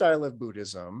early style of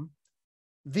Buddhism,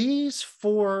 these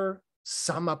four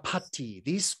Samāpatti,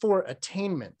 these four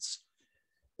attainments,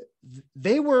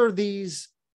 they were these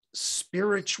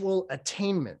spiritual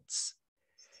attainments.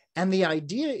 And the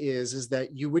idea is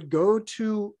that you would go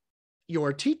to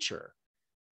your teacher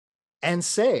and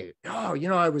say, oh,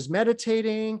 I was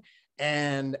meditating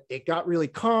and it got really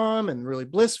calm and really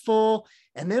blissful.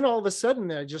 And then all of a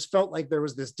sudden, I just felt like there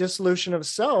was this dissolution of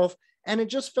self, and it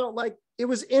just felt like it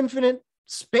was infinite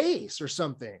space or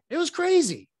something. It was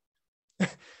crazy.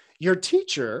 Your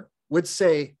teacher would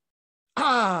say,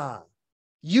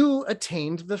 you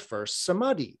attained the first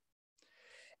samadhi.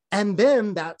 And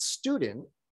then that student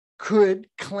could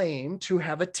claim to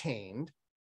have attained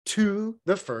to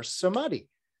the first samadhi.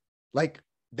 Like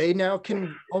they now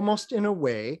can almost in a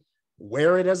way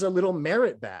wear it as a little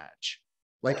merit badge.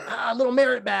 Like, little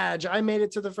merit badge, I made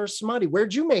it to the first samadhi.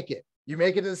 Where'd you make it? You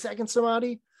make it to the second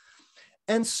samadhi?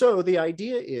 And so the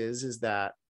idea is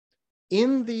that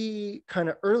in the kind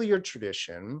of earlier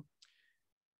tradition,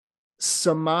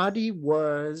 samadhi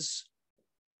was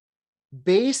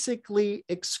basically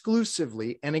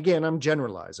exclusively, and again, I'm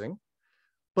generalizing,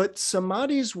 but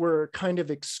samadhis were kind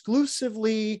of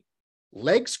exclusively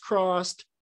legs crossed,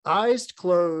 eyes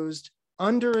closed,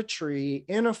 under a tree,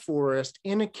 in a forest,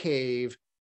 in a cave,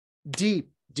 deep,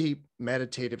 deep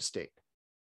meditative state.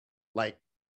 Like,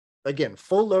 again,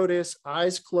 full lotus,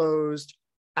 eyes closed,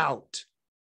 out,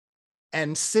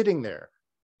 and sitting there,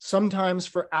 sometimes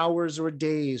for hours or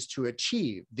days to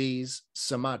achieve these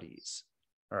samadhis.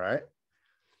 All right.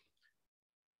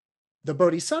 The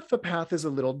Bodhisattva path is a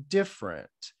little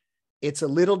different. It's a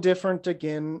little different,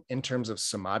 again, in terms of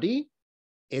samadhi.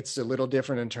 It's a little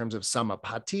different in terms of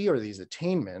Samāpatti, or these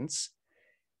attainments.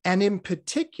 And in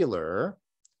particular,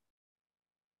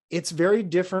 it's very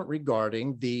different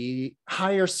regarding the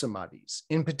higher samadhis,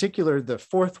 in particular, the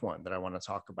fourth one that I want to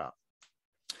talk about.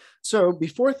 So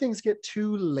before things get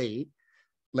too late,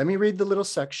 let me read the little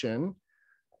section.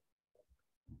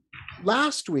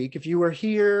 Last week, if you were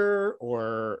here,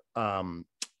 or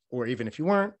even if you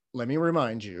weren't, let me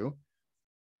remind you,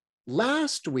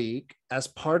 last week, as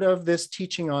part of this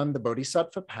teaching on the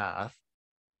Bodhisattva path,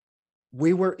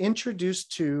 we were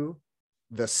introduced to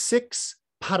the 6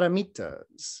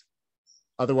 paramitas,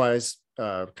 otherwise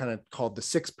kind of called the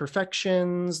six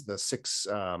perfections, the six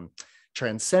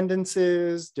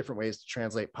transcendences, different ways to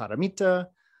translate paramita.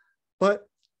 But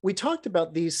we talked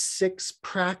about these six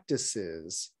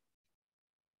practices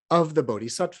of the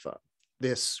bodhisattva,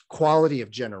 this quality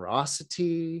of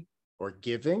generosity or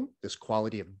giving, this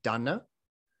quality of dana,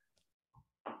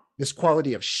 this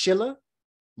quality of shila,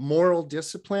 moral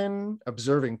discipline,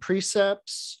 observing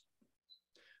precepts,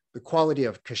 the quality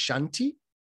of kshanti,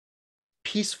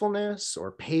 peacefulness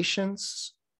or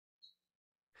patience,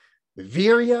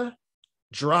 virya,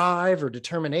 drive or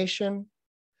determination,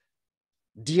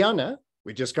 dhyana.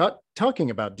 We just got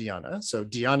talking about dhyana. So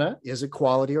dhyana is a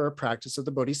quality or a practice of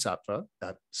the bodhisattva,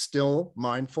 that still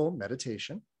mindful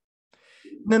meditation.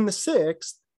 And then the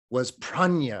sixth was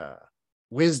prajna,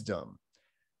 wisdom,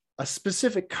 a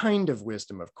specific kind of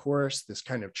wisdom, of course, this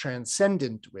kind of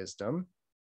transcendent wisdom.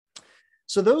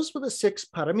 So those were the six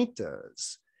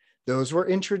paramitas. Those were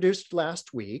introduced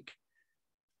last week.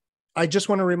 I just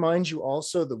want to remind you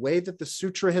also the way that the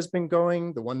sutra has been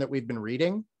going, the one that we've been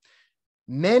reading.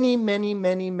 Many, many,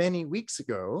 many, many weeks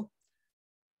ago,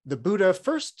 the Buddha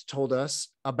first told us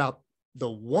about the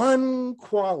one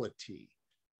quality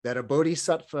that a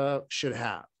bodhisattva should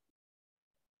have.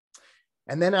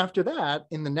 And then after that,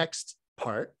 in the next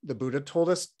part, the Buddha told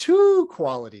us two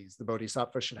qualities the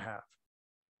bodhisattva should have.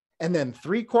 And then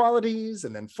three qualities,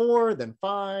 and then four, then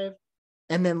five.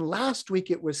 And then last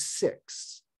week it was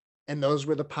six. And those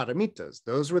were the paramitas.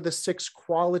 Those were the six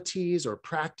qualities or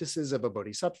practices of a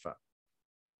bodhisattva.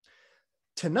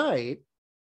 Tonight,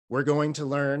 we're going to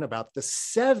learn about the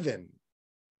seven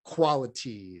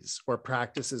qualities or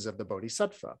practices of the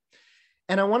bodhisattva.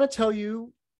 And I want to tell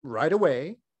you right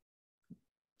away,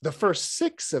 the first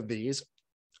six of these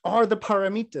are the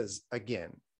paramitas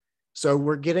again. So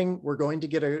we're going to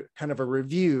get a kind of a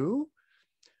review,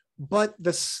 but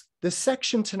this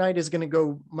section tonight is going to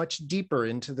go much deeper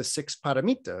into the six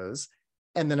paramitas.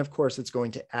 And then of course, it's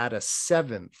going to add a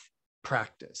seventh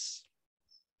practice.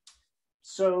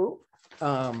 So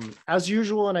as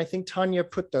usual, and I think Tanya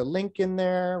put the link in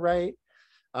there, right?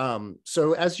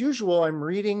 So as usual, I'm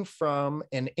reading from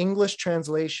an English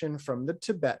translation from the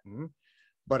Tibetan,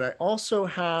 but I also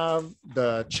have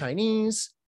the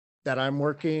Chinese that I'm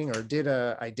working, or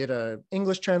I did a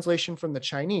English translation from the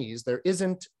Chinese. There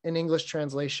isn't an English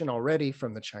translation already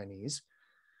from the Chinese.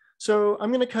 So I'm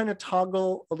going to kind of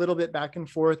toggle a little bit back and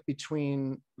forth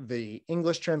between the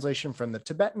English translation from the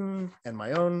Tibetan and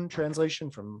my own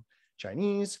translation from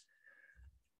Chinese.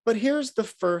 But here's the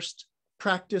first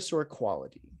practice or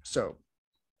quality. So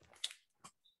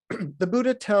the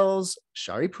Buddha tells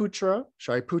Shariputra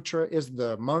is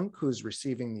the monk who's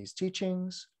receiving these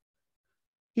teachings.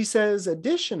 He says,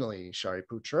 additionally,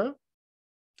 Shariputra,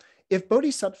 if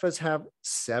bodhisattvas have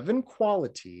seven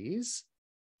qualities,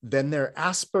 then their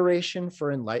aspiration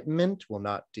for enlightenment will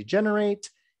not degenerate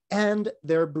and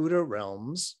their Buddha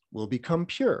realms will become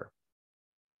pure.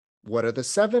 What are the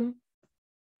seven?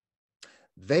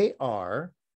 They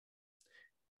are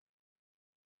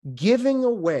giving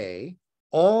away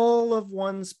all of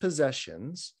one's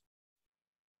possessions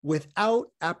without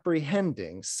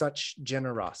apprehending such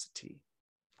generosity.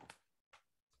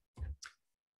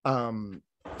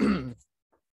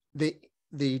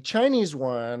 The Chinese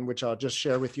one, which I'll just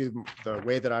share with you the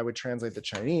way that I would translate the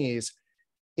Chinese,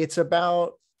 it's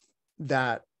about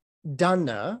that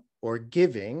dana or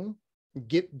giving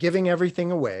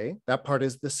everything away. That part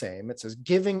is the same. It says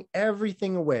giving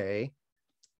everything away.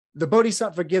 The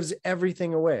bodhisattva gives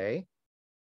everything away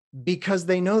because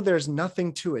they know there's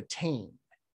nothing to attain,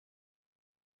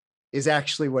 is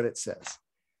actually what it says.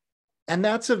 And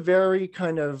that's a very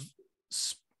kind of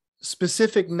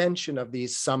specific mention of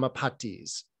these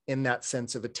samāpattis in that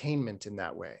sense of attainment in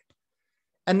that way.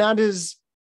 And that is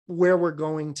where we're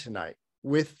going tonight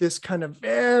with this kind of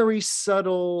very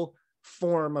subtle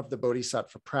form of the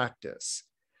bodhisattva practice.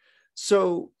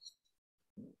 So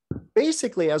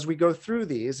basically, as we go through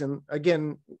these, and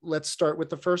again, let's start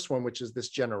with the first one, which is this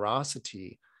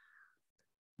generosity.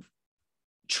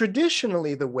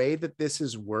 Traditionally, the way that this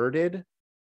is worded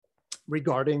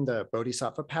regarding the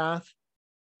bodhisattva path,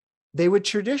 they would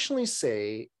traditionally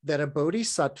say that a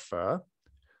bodhisattva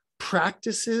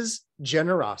practices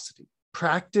generosity,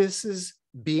 practices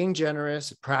being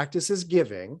generous, practices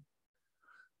giving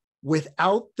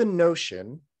without the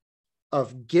notion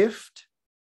of gift,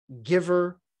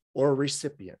 giver, or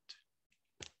recipient.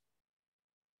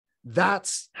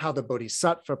 That's how the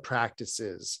bodhisattva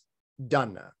practices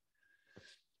dana.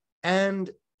 And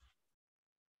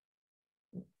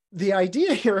the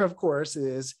idea here, of course,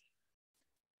 is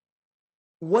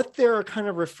what they're kind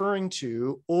of referring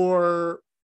to, or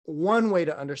one way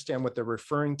to understand what they're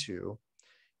referring to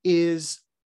is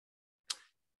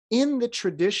in the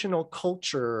traditional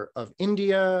culture of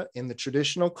India, in the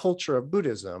traditional culture of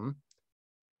Buddhism,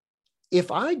 if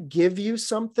I give you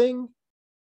something,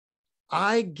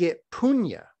 I get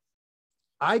punya,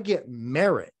 I get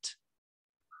merit.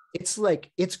 It's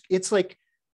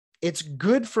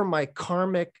good for my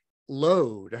karmic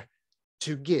load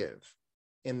to give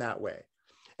in that way.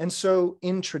 And so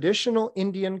in traditional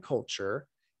Indian culture,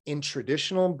 in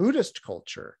traditional Buddhist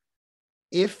culture,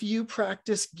 if you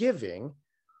practice giving,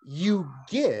 you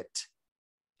get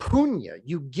punya,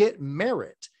 you get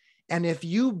merit. And if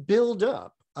you build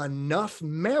up enough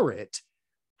merit,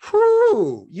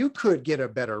 whew, you could get a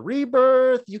better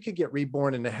rebirth, you could get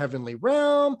reborn in the heavenly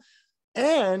realm,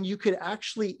 and you could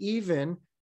actually even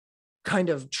kind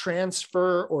of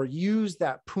transfer or use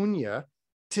that punya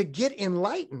to get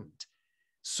enlightened.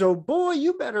 So boy,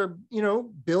 you better,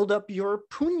 build up your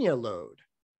punya load.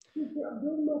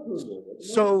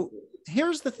 So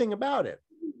here's the thing about it.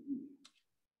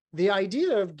 The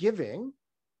idea of giving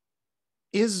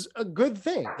is a good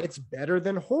thing. It's better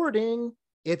than hoarding.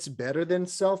 It's better than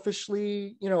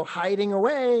selfishly, hiding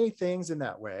away things in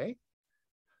that way.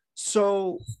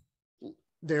 So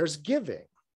there's giving.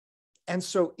 And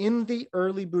so in the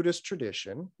early Buddhist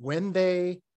tradition, when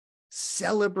they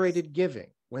celebrated giving,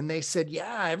 when they said,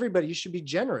 yeah, everybody, you should be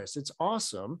generous, it's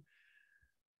awesome.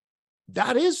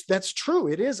 That's true.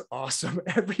 It is awesome.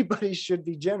 Everybody should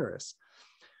be generous.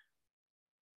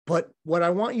 But what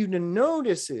I want you to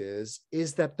notice is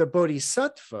that the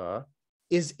Bodhisattva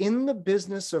is in the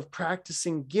business of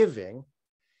practicing giving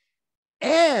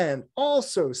and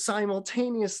also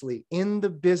simultaneously in the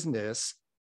business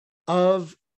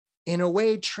of, in a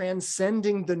way,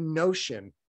 transcending the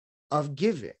notion of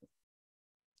giving,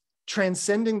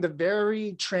 transcending the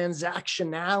very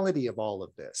transactionality of all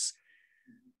of this.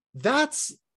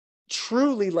 That's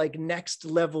truly like next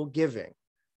level giving,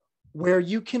 where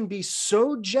you can be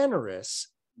so generous.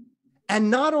 And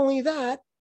not only that,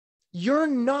 you're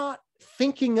not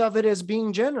thinking of it as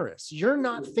being generous. You're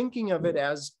not thinking of it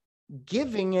as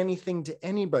giving anything to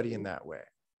anybody in that way.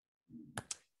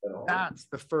 That's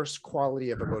the first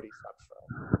quality of a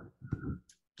bodhisattva.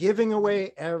 Giving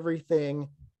away everything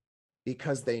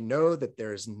because they know that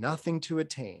there's nothing to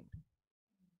attain.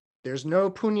 There's no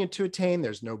punya to attain.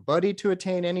 There's nobody to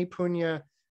attain any punya.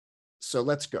 So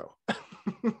let's go.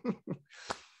 All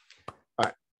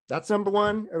right, that's number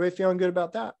one. Everybody feeling good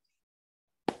about that?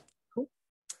 Cool.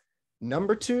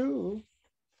 Number two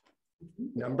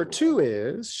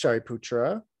is,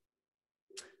 Shariputra,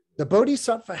 the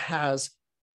bodhisattva has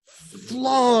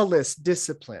flawless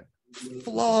discipline,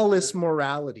 flawless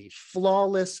morality,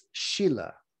 flawless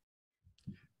shila,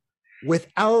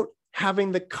 without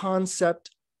having the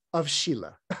concept of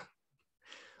shila,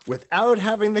 without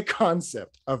having the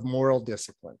concept of moral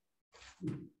discipline.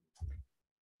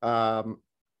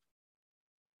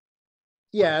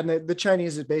 Yeah, and the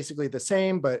Chinese is basically the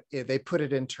same, but they put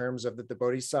it in terms of that the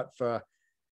bodhisattva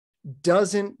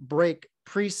doesn't break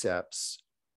precepts,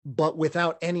 but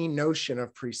without any notion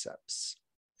of precepts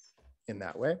in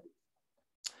that way.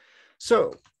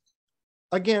 So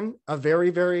again, a very,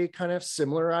 very kind of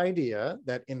similar idea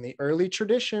that in the early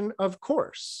tradition, of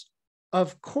course,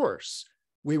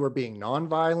 we were being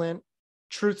nonviolent,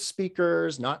 truth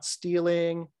speakers, not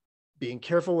stealing, being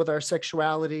careful with our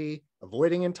sexuality,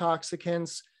 avoiding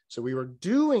intoxicants. So we were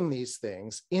doing these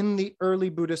things in the early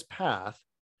Buddhist path,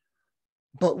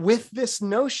 but with this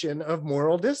notion of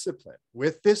moral discipline,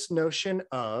 with this notion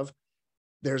of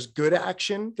there's good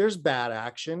action, there's bad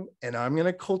action, and I'm going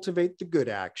to cultivate the good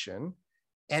action.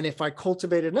 And if I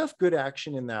cultivate enough good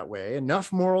action in that way,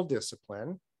 enough moral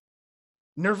discipline,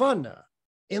 nirvana,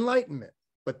 enlightenment.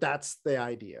 But that's the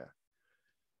idea.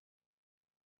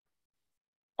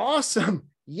 Awesome.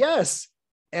 Yes,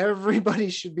 everybody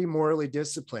should be morally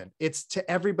disciplined. It's to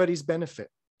everybody's benefit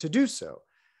to do so.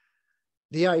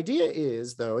 The idea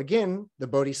is, though, again, the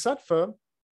bodhisattva,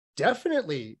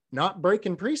 definitely not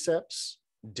breaking precepts,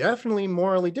 definitely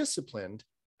morally disciplined.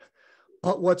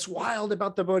 But what's wild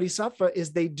about the bodhisattva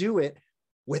is they do it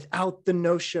without the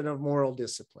notion of moral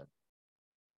discipline.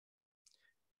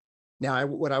 Now,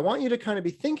 what I want you to kind of be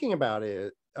thinking about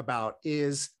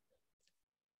is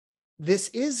this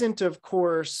isn't, of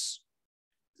course,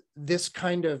 this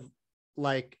kind of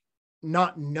like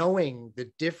not knowing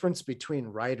the difference between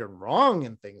right and wrong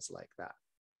and things like that.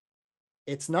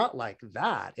 It's not like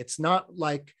that. It's not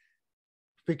like,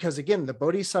 because again, the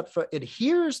bodhisattva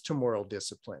adheres to moral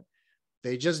discipline.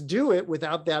 They just do it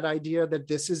without that idea that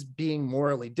this is being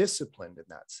morally disciplined in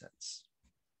that sense.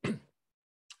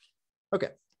 Okay.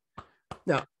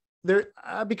 Now, there,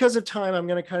 because of time, I'm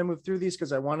going to kind of move through these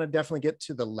because I want to definitely get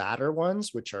to the latter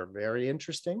ones, which are very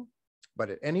interesting. But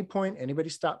at any point, anybody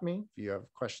stop me if you have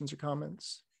questions or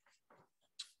comments.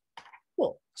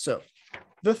 Cool. So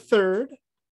the third,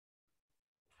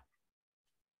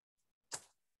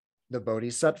 the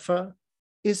Bodhisattva,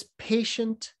 is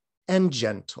patient and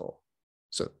gentle.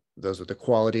 So those are the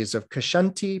qualities of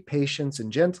Kshanti, patience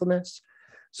and gentleness.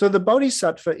 So the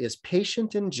Bodhisattva is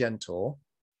patient and gentle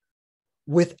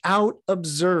without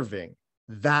observing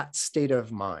that state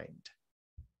of mind.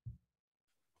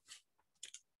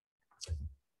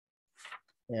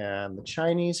 And the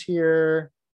Chinese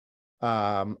here,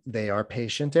 they are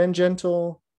patient and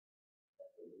gentle.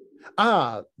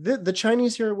 The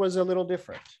Chinese here was a little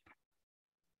different.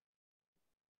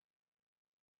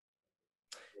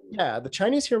 Yeah, the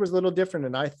Chinese here was a little different,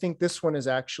 and I think this one is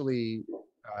actually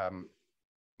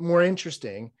more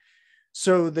interesting.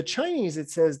 So the Chinese, it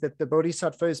says that the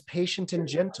Bodhisattva is patient and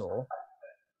gentle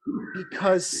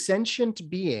because sentient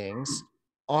beings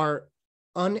are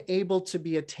unable to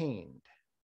be attained.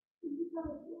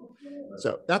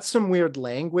 So that's some weird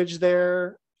language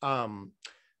there.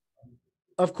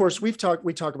 Of course, we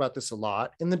talk about this a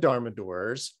lot in the Dharma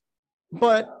doors,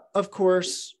 but of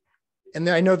course, and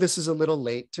I know this is a little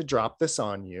late to drop this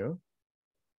on you,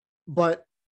 but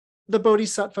the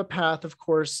Bodhisattva path, of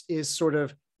course, is sort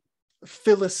of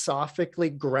philosophically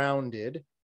grounded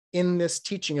in this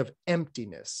teaching of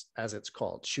emptiness, as it's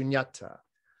called, shunyata.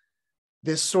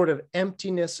 This sort of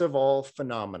emptiness of all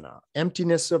phenomena,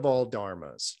 emptiness of all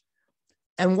dharmas.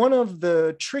 And one of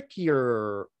the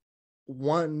trickier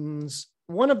dharmas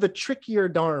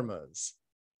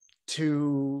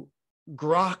to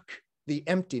grok the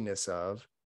emptiness of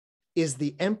is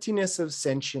the emptiness of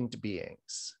sentient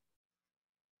beings.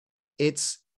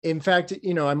 It's, in fact,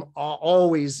 I'm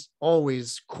always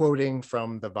quoting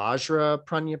from the Vajra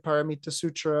Prajnaparamita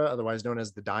Sutra, otherwise known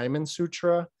as the Diamond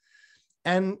Sutra.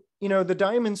 And, the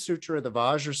Diamond Sutra, the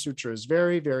Vajra Sutra, is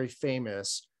very, very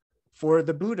famous for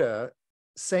the Buddha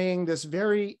saying this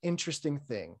very interesting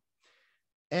thing.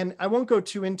 And I won't go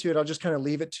too into it. I'll just kind of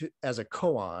leave it as a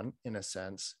koan in a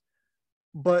sense.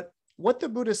 But what the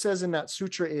Buddha says in that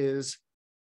sutra is,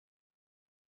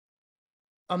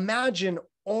 imagine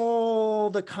all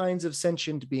the kinds of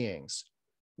sentient beings,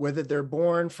 whether they're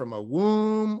born from a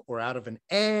womb or out of an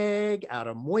egg, out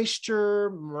of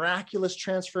moisture, miraculous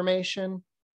transformation.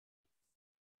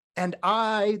 And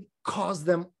I cause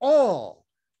them all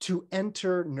to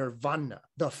enter nirvana,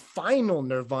 the final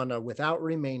nirvana without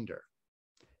remainder,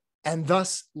 and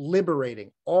thus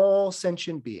liberating all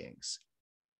sentient beings.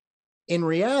 In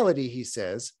reality, he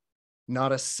says,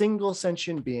 not a single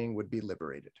sentient being would be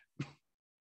liberated.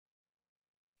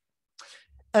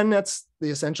 And that's the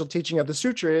essential teaching of the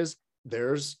sutra, is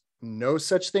there's no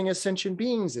such thing as sentient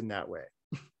beings in that way.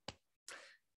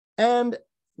 And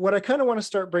what I kind of want to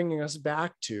start bringing us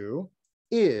back to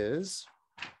is,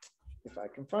 if I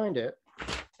can find it,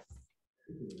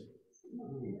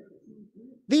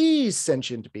 these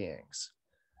sentient beings.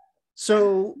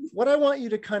 So what I want you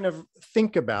to kind of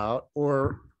think about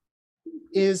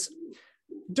is,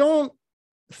 don't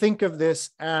think of this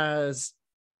as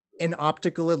an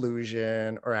optical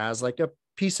illusion or as like a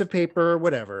piece of paper or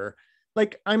whatever.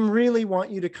 Like, I really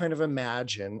want you to kind of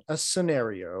imagine a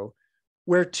scenario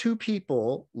where two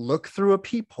people look through a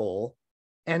peephole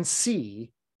and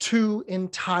see two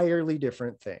entirely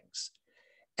different things.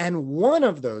 And one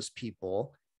of those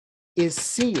people is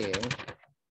seeing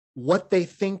what they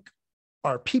think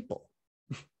are people.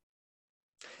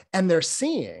 And they're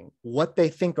seeing what they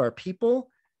think are people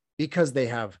because they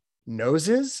have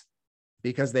noses,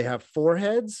 because they have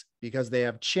foreheads, because they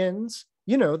have chins.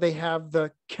 They have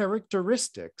the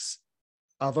characteristics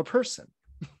of a person.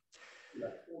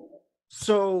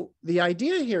 So the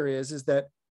idea here is that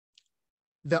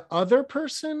the other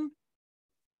person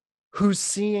who's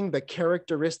seeing the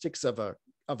characteristics of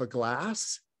a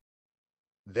glass,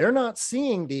 they're not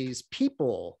seeing these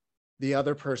people the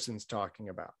other person's talking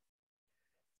about.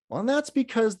 Well, and that's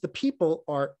because the people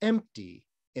are empty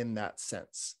in that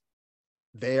sense.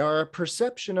 They are a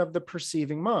perception of the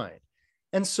perceiving mind.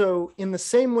 And so in the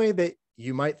same way that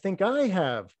you might think I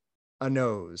have a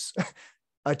nose,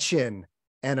 a chin,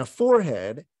 and a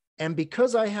forehead, and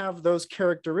because I have those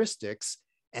characteristics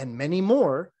and many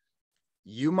more,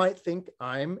 you might think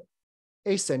I'm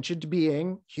a sentient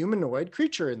being, humanoid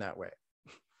creature in that way.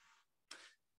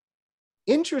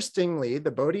 Interestingly,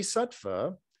 the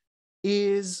Bodhisattva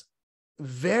is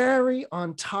very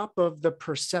on top of the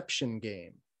perception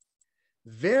game,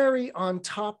 very on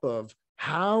top of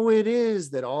how it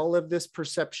is that all of this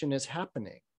perception is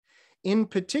happening. in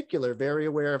particular, very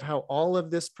aware of how all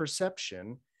of this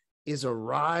perception is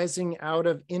arising out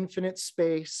of infinite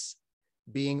space,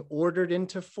 being ordered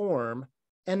into form,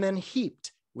 and then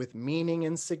heaped with meaning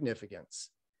and significance.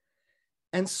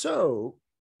 And so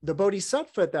the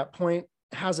Bodhisattva at that point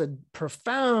has a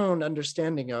profound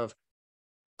understanding of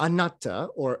anatta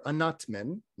or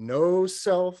anatman, no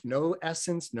self, no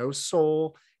essence, no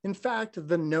soul. In fact,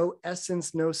 the no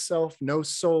essence, no self, no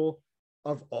soul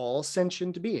of all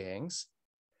sentient beings.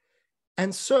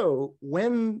 And so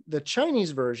when the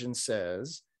Chinese version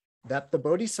says that the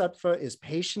Bodhisattva is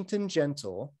patient and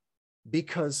gentle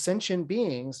because sentient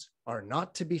beings are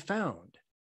not to be found,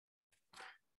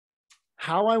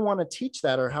 how I want to teach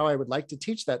that, or how I would like to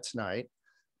teach that tonight,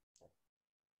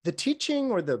 the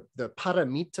teaching or the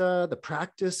paramita, the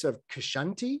practice of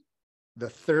kshanti, the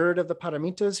third of the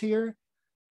paramitas here,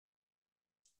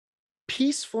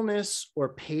 peacefulness or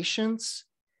patience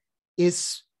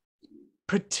is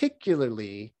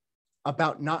particularly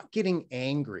about not getting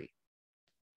angry.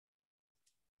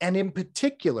 And in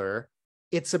particular,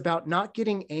 it's about not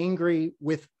getting angry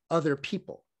with other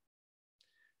people.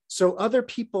 So other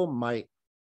people might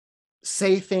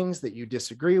say things that you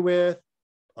disagree with.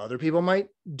 Other people might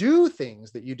do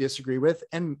things that you disagree with,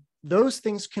 and those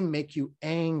things can make you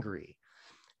angry.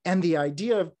 And the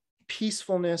idea of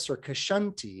peacefulness or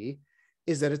kshanti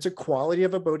is that it's a quality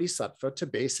of a bodhisattva to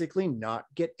basically not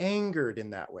get angered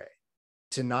in that way,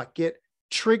 to not get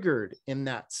triggered in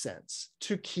that sense,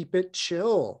 to keep it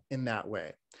chill in that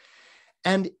way.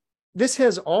 And this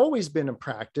has always been a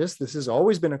practice. This has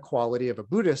always been a quality of a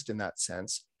Buddhist in that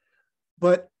sense.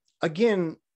 But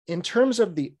again, in terms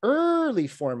of the early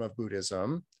form of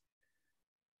Buddhism,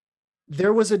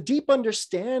 there was a deep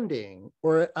understanding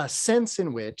or a sense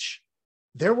in which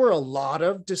there were a lot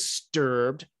of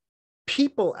disturbed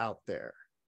people out there,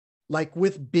 like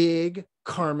with big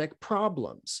karmic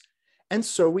problems. And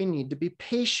so we need to be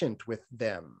patient with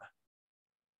them.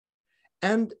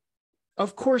 And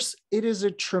of course, it is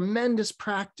a tremendous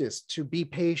practice to be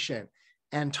patient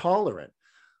and tolerant.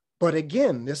 But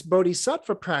again, this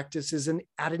bodhisattva practice is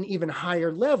at an even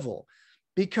higher level,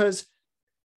 because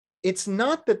it's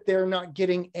not that they're not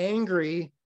getting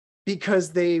angry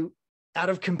because out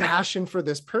of compassion for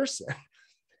this person.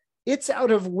 It's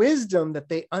out of wisdom that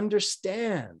they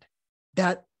understand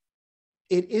that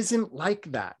it isn't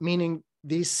like that, meaning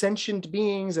these sentient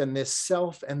beings and this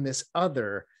self and this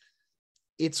other,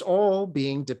 it's all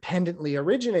being dependently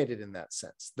originated in that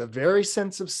sense. The very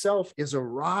sense of self is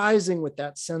arising with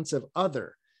that sense of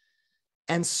other.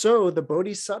 And so the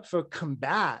bodhisattva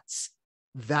combats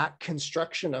that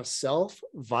construction of self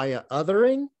via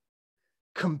othering,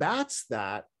 combats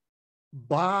that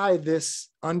by this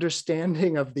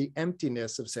understanding of the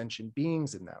emptiness of sentient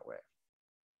beings in that way.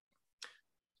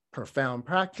 Profound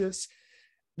practice.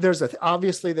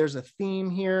 Obviously there's a theme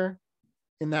here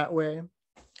in that way.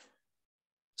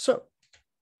 So,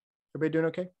 everybody doing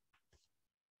okay?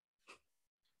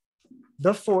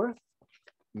 The fourth,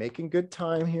 making good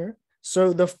time here.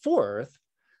 So the fourth,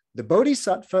 the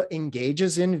bodhisattva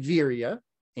engages in virya,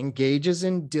 engages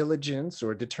in diligence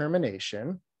or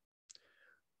determination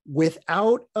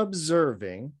without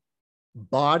observing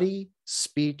body,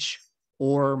 speech,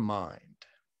 or mind.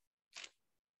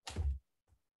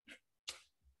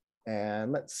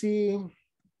 And let's see.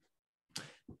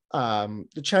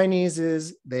 The Chinese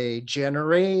is they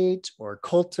generate or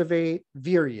cultivate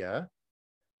virya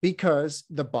because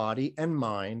the body and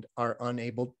mind are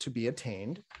unable to be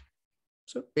attained.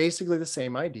 So basically the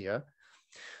same idea.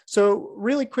 So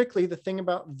really quickly, the thing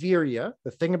about virya,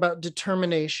 the thing about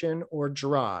determination or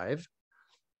drive,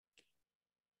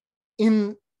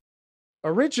 in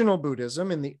original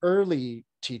Buddhism, in the early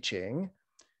teaching,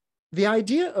 the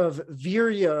idea of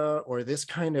virya or this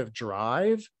kind of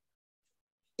drive,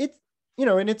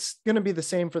 and it's going to be the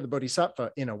same for the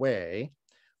bodhisattva in a way,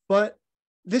 but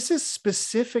this is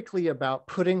specifically about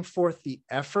putting forth the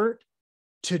effort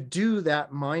to do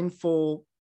that mindful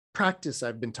practice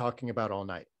I've been talking about all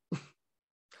night.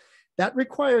 That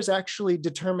requires actually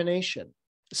determination,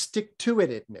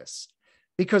 stick-to-itness,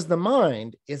 because the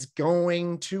mind is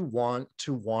going to want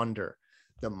to wander.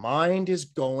 The mind is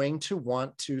going to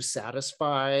want to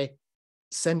satisfy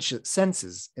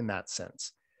senses in that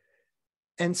sense.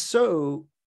 And so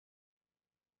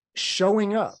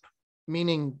showing up,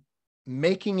 meaning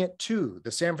making it to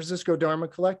the San Francisco Dharma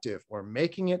Collective or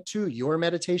making it to your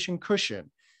meditation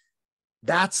cushion,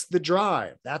 that's the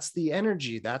drive, that's the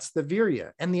energy, that's the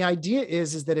virya. And the idea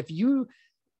is that if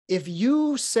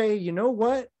you say, you know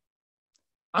what,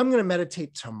 I'm going to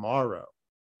meditate tomorrow.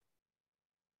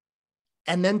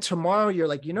 And then tomorrow you're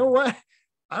like, you know what,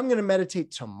 I'm going to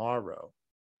meditate tomorrow.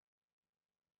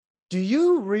 Do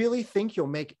you really think you'll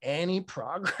make any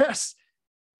progress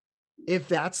if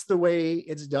that's the way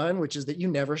it's done, which is that you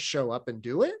never show up and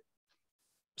do it?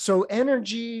 So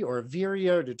energy or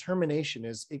virya or determination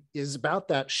is about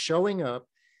that showing up,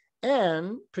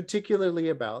 and particularly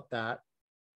about that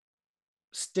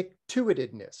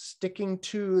stick-to-itedness, sticking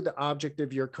to the object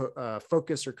of your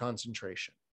focus or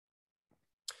concentration.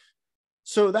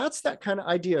 So that's that kind of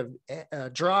idea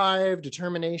of drive,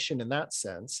 determination in that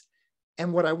sense.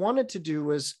 And what I wanted to do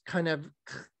was kind of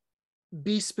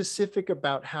be specific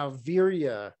about how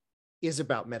virya is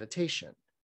about meditation.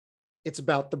 It's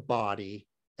about the body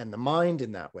and the mind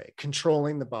in that way,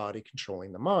 controlling the body,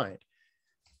 controlling the mind.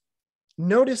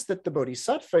 Notice that the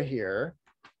bodhisattva here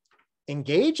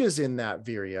engages in that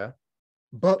virya,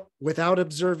 but without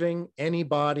observing any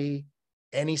body,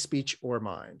 any speech or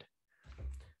mind.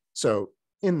 So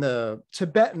in the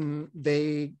Tibetan,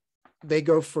 they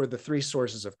go for the three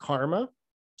sources of karma.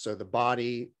 So the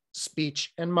body,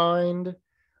 speech, and mind.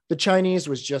 The Chinese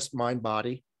was just mind,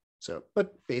 body. So,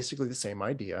 but basically the same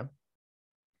idea.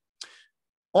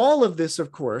 All of this,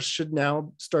 of course, should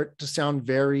now start to sound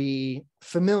very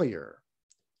familiar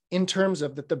in terms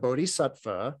of that the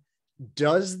bodhisattva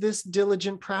does this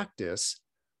diligent practice,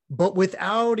 but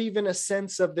without even a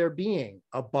sense of there being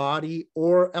a body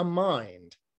or a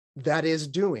mind that is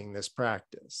doing this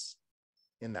practice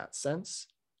in that sense.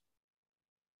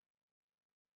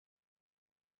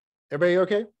 Everybody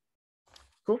okay?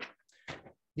 Cool.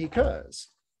 Because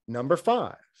number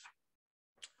 5,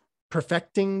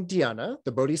 perfecting dhyana,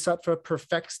 the bodhisattva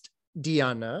perfects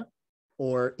dhyana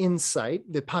or insight,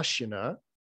 vipassana,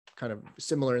 kind of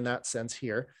similar in that sense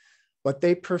here, but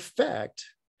they perfect,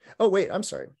 oh wait, I'm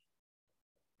sorry.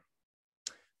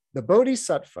 The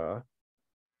bodhisattva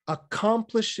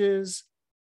accomplishes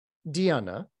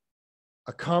dhyana,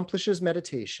 accomplishes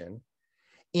meditation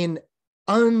in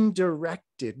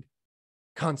undirected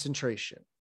concentration.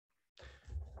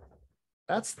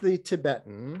 That's the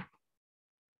Tibetan.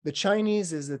 The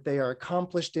Chinese is that they are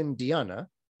accomplished in dhyana,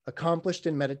 accomplished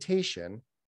in meditation,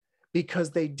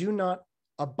 because they do not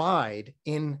abide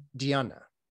in dhyana.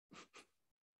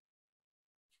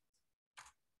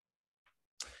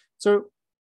 So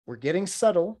we're getting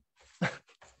subtle.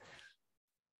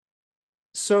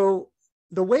 So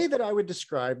the way that I would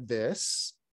describe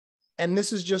this, and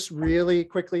this is just really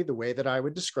quickly the way that I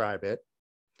would describe it.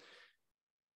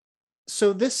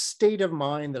 So this state of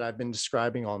mind that I've been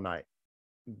describing all night,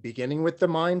 beginning with the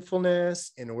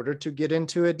mindfulness, in order to get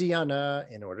into a dhyana,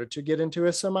 in order to get into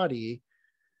a samadhi,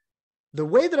 the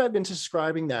way that I've been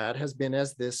describing that has been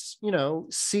as this,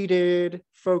 seated,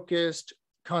 focused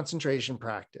concentration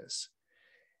practice.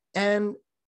 And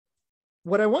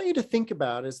what I want you to think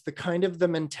about is the kind of the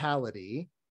mentality.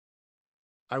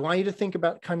 I want you to think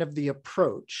about kind of the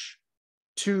approach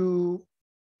to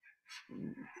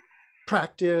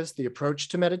practice, the approach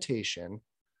to meditation,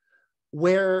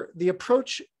 where the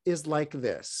approach is like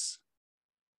this.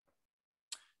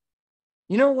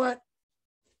 You know what?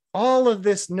 All of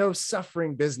this no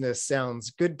suffering business sounds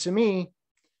good to me.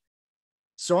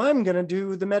 So I'm going to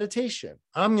do the meditation.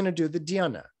 I'm going to do the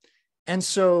dhyana. And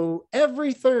so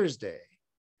every Thursday,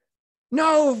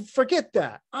 no, forget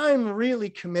that. I'm really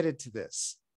committed to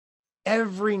this.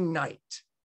 Every night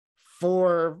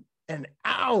for an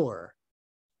hour,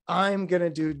 I'm going to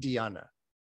do dhyana.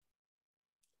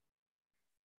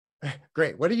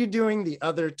 Great. What are you doing the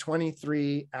other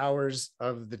 23 hours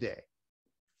of the day?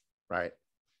 Right.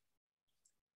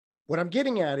 What I'm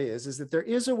getting at is that there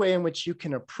is a way in which you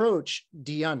can approach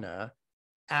dhyana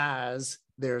as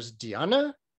there's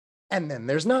dhyana and then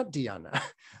there's not dhyana.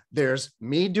 There's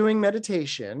me doing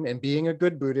meditation and being a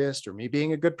good Buddhist or me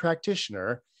being a good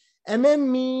practitioner, and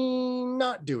then me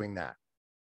not doing that.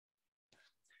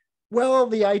 Well,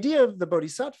 the idea of the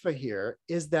bodhisattva here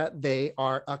is that they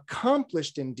are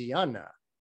accomplished in dhyana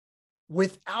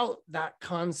without that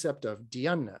concept of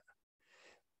dhyana,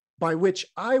 by which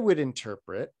I would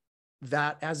interpret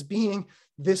that as being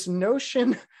this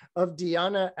notion of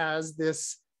dhyana as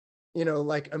this,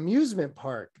 like amusement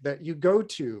park that you go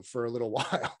to for a little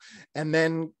while and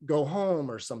then go home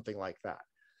or something like that.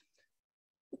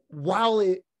 While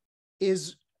it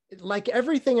is like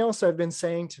everything else I've been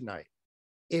saying tonight,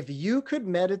 if you could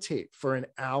meditate for an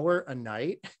hour a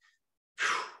night,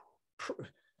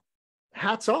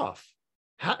 hats off.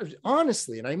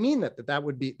 Honestly, and I mean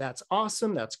that's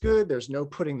awesome. That's good. There's no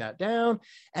putting that down.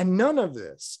 And none of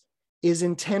this is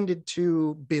intended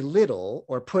to belittle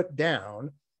or put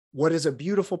down what is a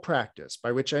beautiful practice,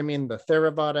 by which I mean the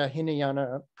Theravada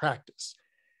Hinayana practice.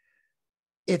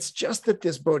 It's just that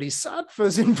this bodhisattva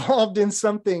is involved in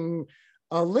something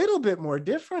a little bit more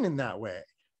different in that way,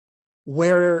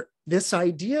 where this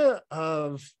idea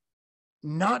of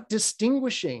not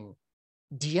distinguishing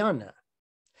dhyana.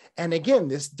 And again,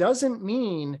 this doesn't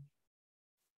mean,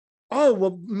 oh,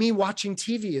 well, me watching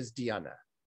TV is dhyana.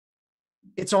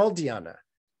 It's all dhyana.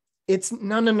 It's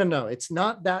no. It's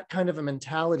not that kind of a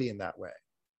mentality in that way.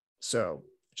 So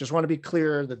just want to be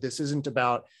clear that this isn't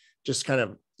about just kind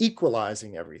of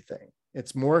equalizing everything.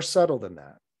 It's more subtle than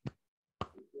that.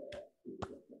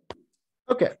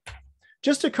 Okay,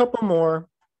 just a couple more.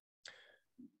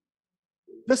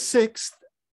 The sixth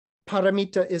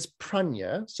paramita is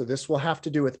prajna. So this will have to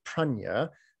do with prajna.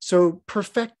 So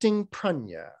perfecting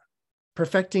prajna,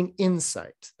 perfecting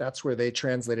insight. That's where they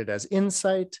translate it as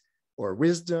insight or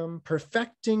wisdom,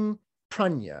 perfecting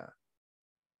prajna.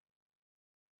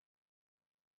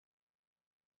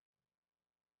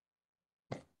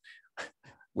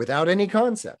 Without any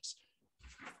concepts.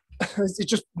 It's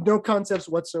just no concepts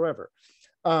whatsoever.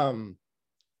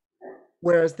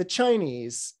 Whereas the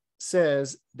Chinese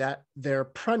says that their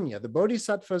prajna, the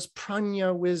bodhisattva's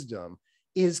prajna wisdom,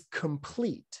 is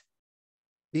complete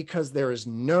because there is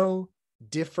no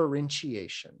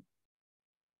differentiation.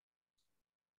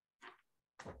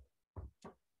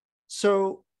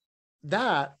 So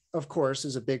that, of course,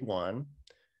 is a big one.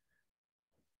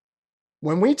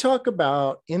 When we talk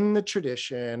about, in the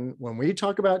tradition, when we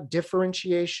talk about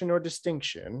differentiation or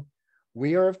distinction,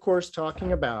 we are, of course,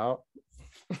 talking about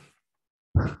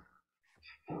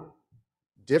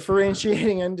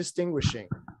differentiating and distinguishing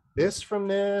this from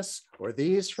this, or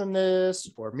these from this,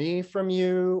 or me from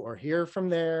you, or here from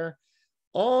there.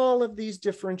 All of these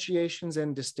differentiations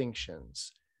and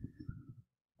distinctions.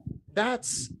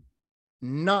 That's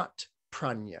not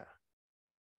prajna.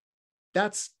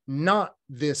 That's not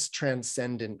this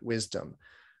transcendent wisdom,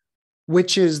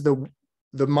 which is the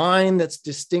mind that's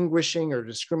distinguishing or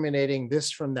discriminating this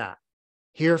from that,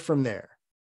 here from there.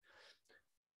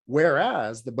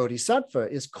 Whereas the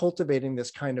bodhisattva is cultivating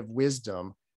this kind of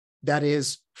wisdom that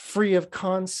is free of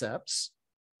concepts,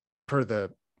 per the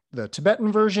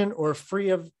Tibetan version, or free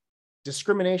of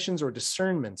discriminations or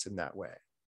discernments in that way.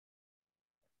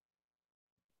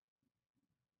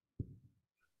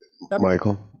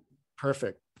 Michael?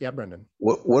 Perfect. Yeah, Brendan.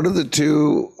 What are the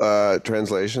two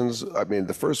translations? I mean,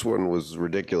 the first one was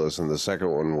ridiculous, and the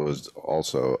second one was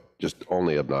also just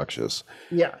only obnoxious.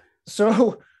 Yeah.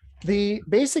 So the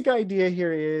basic idea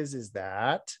here is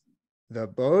that the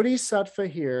bodhisattva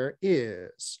here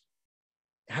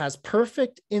has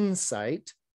perfect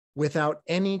insight without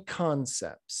any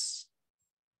concepts.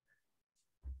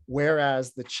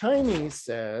 Whereas the Chinese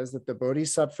says that the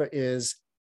bodhisattva is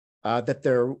that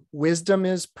their wisdom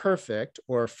is perfect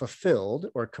or fulfilled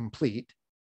or complete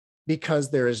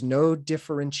because there is no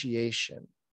differentiation.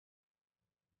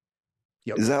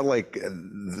 Yep. Is that like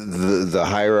the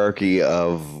hierarchy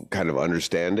of kind of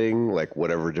understanding? Like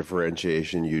whatever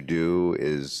differentiation you do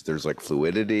there's like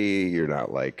fluidity. You're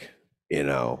not like,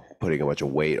 putting a bunch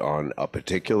of weight on a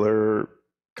particular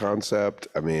concept.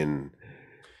 I mean,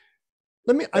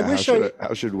 how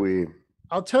should we?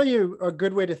 I'll tell you a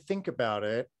good way to think about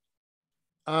it.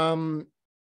 I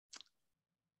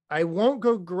won't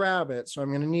go grab it, so I'm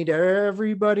going to need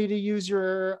everybody to use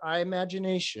your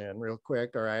imagination real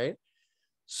quick, all right?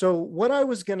 So what I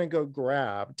was going to go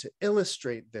grab to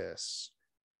illustrate this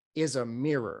is a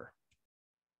mirror.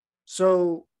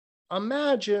 So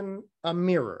imagine a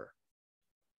mirror.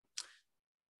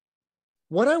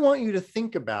 What I want you to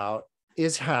think about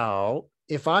is how,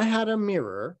 if I had a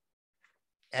mirror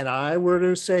and I were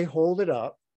to say, hold it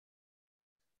up,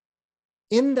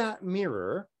 in that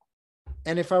mirror,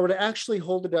 and if I were to actually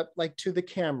hold it up like to the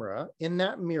camera, in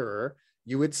that mirror,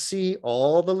 you would see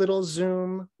all the little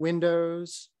Zoom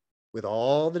windows with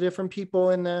all the different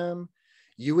people in them.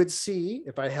 You would see,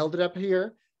 if I held it up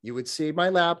here, you would see my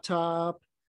laptop,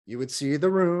 you would see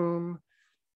the room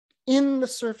in the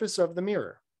surface of the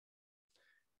mirror.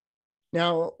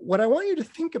 Now, what I want you to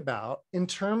think about in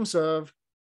terms of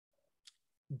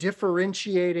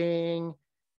differentiating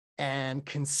and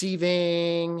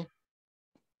conceiving,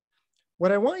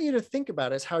 what I want you to think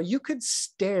about is how you could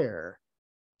stare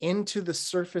into the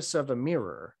surface of a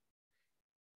mirror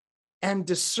and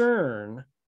discern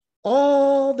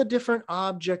all the different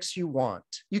objects you want.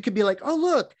 You could be like, oh,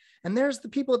 look, and there's the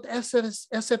people at the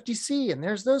SFDC, and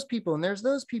there's those people, and there's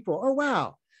those people. Oh,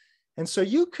 wow. And so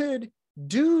you could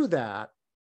do that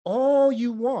all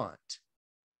you want.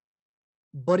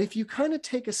 But if you kind of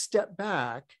take a step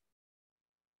back,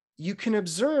 you can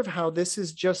observe how this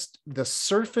is just the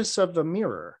surface of the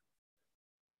mirror.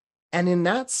 And in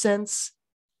that sense,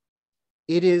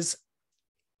 it is,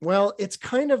 well, it's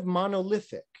kind of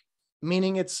monolithic,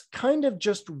 meaning it's kind of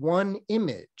just one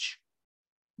image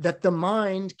that the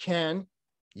mind can,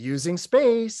 using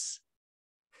space,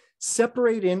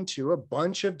 separate into a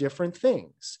bunch of different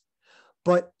things.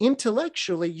 But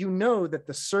intellectually, you know that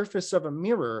the surface of a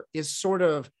mirror is sort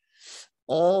of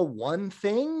all one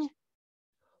thing,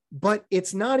 but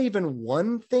it's not even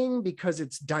one thing because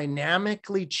it's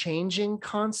dynamically changing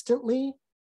constantly.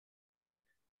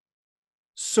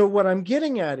 So what I'm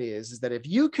getting at is that if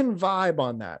you can vibe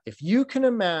on that, if you can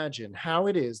imagine how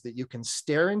it is that you can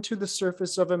stare into the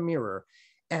surface of a mirror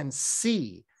and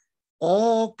see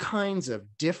all kinds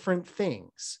of different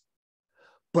things,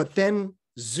 but then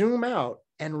zoom out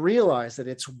and realize that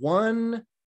it's one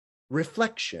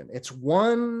reflection, it's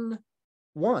one.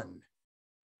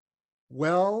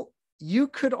 Well, you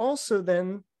could also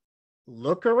then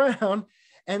look around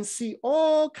and see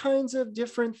all kinds of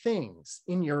different things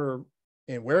in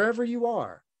wherever you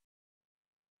are.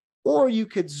 Or you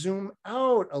could zoom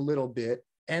out a little bit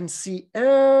and see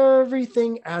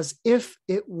everything as if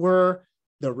it were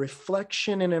the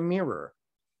reflection in a mirror.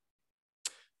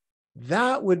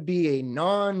 That would be a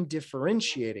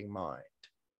non-differentiating mind.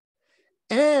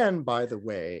 And by the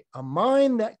way, a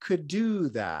mind that could do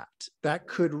that, that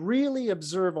could really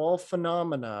observe all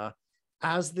phenomena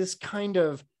as this kind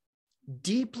of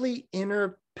deeply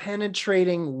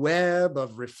interpenetrating web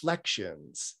of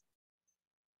reflections,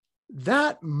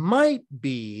 that might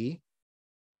be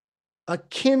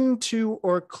akin to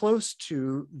or close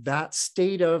to that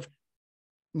state of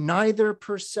neither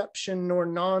perception nor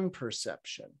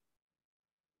non-perception,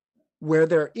 where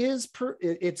there is,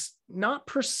 it's not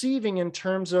perceiving in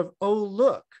terms of, oh,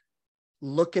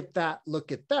 look at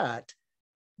that,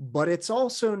 but it's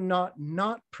also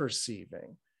not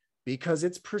perceiving, because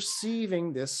it's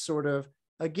perceiving this sort of,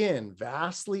 again,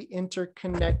 vastly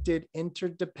interconnected,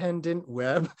 interdependent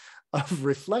web of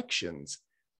reflections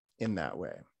in that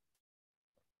way.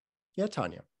 Yeah,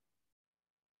 Tanya.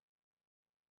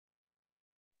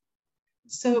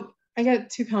 So I got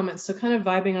two comments. So kind of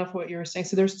vibing off what you were saying.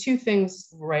 So there's two things,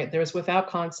 right? There's without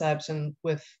concepts, and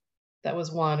with, that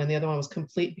was one, and the other one was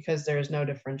complete because there is no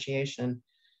differentiation.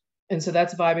 And so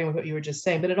that's vibing with what you were just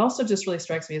saying. But it also just really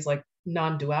strikes me as like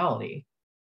non-duality.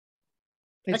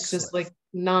 It's Excellent. just like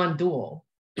non-dual.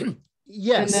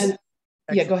 Yes. And then,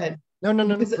 yeah, go ahead. No,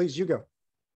 please, you go.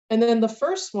 And then the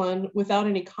first one, without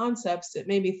any concepts, it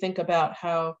made me think about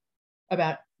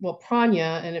well,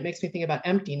 prana, and it makes me think about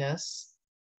emptiness.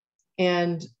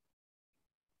 And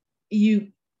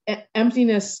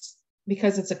emptiness,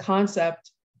 because it's a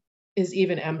concept, is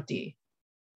even empty.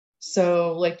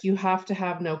 So like you have to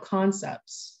have no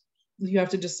concepts. You have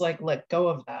to just like let go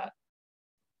of that.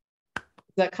 Does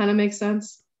that kind of make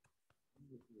sense?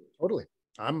 Totally.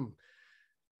 I'm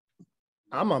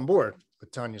on board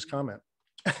with Tanya's comment.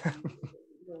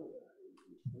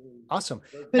 Awesome.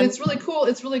 But it's really cool.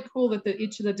 It's really cool that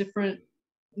each of the different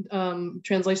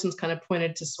translations kind of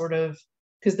pointed to sort of,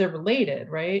 because they're related,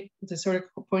 right? They sort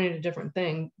of pointed to a different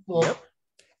thing. Well, yep.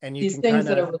 And you these can things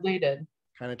that are related.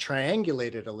 Kind of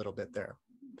triangulate it a little bit there.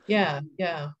 Yeah.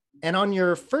 And on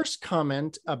your first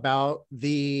comment about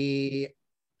the,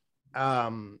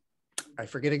 I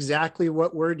forget exactly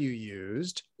what word you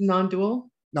used. Non-dual,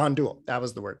 that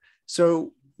was the word.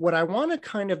 So what I want to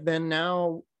kind of then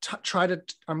now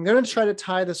I'm going to try to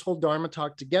tie this whole Dharma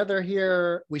talk together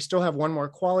here. We still have one more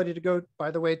quality to go, by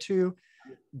the way, too.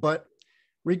 But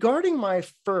regarding my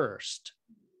first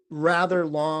rather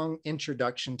long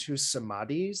introduction to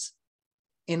Samadhis,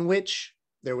 in which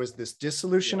there was this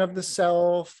dissolution of the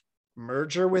self,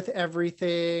 merger with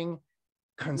everything,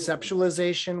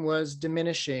 conceptualization was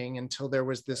diminishing until there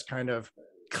was this kind of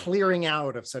clearing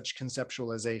out of such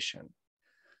conceptualization.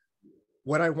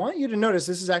 What I want you to notice,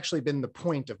 this has actually been the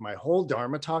point of my whole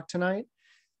Dharma talk tonight.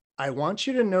 I want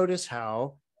you to notice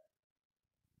how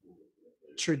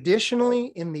traditionally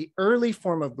in the early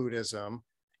form of Buddhism,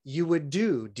 you would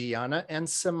do dhyana and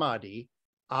samadhi,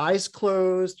 eyes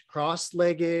closed,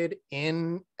 cross-legged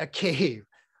in a cave.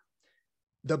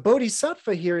 The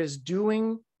Bodhisattva here is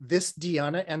doing this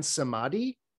dhyana and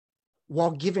samadhi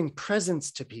while giving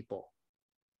presence to people,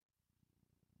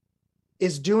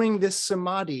 is doing this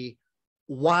samadhi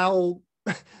while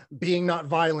being not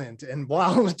violent and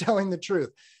while telling the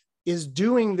truth, is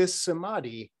doing this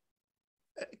samadhi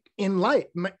in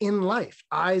life,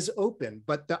 eyes open.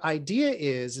 But the idea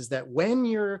is that when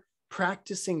you're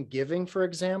practicing giving, for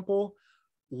example,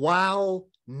 while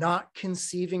not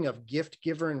conceiving of gift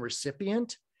giver and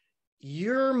recipient,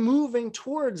 you're moving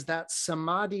towards that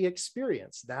samadhi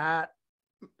experience, that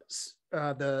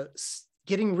the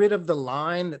getting rid of the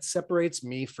line that separates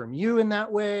me from you in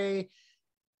that way.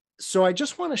 So I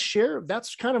just want to share,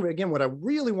 that's kind of, again, what I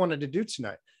really wanted to do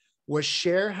tonight was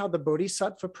share how the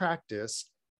Bodhisattva practice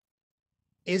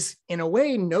is in a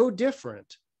way no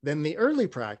different than the early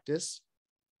practice,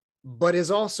 but is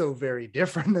also very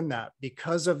different than that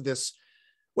because of this.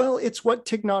 Well, it's what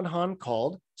Thich Nhat Hanh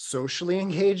called socially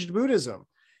engaged Buddhism.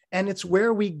 And it's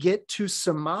where we get to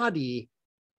samadhi,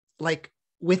 like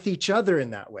with each other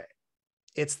in that way.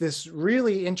 It's this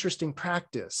really interesting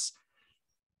practice.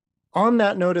 On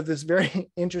that note of this very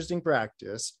interesting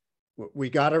practice, we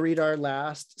got to read our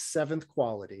last 7th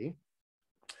quality.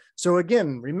 So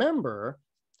again, remember,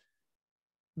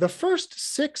 the first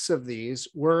 6 of these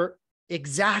were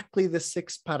exactly the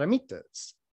 6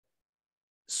 paramitas.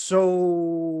 So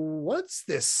what's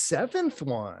this 7th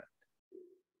one?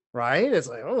 Right? It's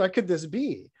like, oh, what could this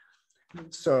be?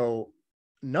 So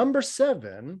number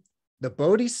 7, the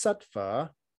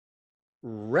Bodhisattva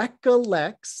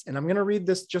recollects, and I'm going to read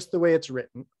this just the way it's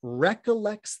written,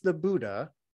 recollects the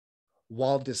Buddha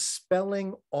while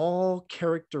dispelling all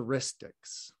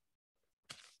characteristics.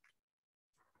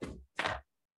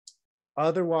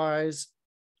 Otherwise,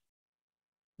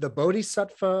 the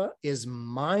Bodhisattva is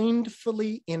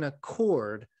mindfully in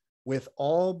accord with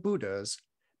all Buddhas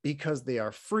because they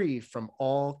are free from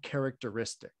all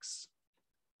characteristics.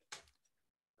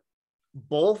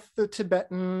 Both the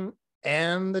Tibetan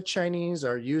and the Chinese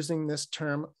are using this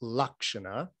term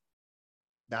lakshana.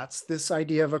 That's this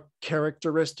idea of a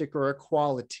characteristic or a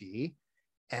quality,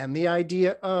 and the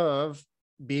idea of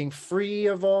being free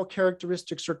of all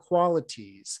characteristics or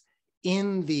qualities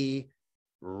in the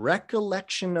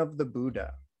recollection of the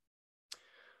Buddha.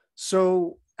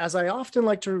 So, as I often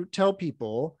like to tell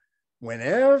people,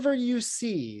 whenever you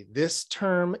see this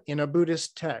term in a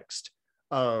Buddhist text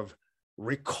of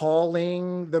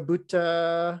recalling the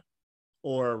Buddha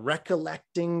or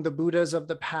recollecting the Buddhas of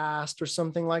the past or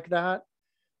something like that,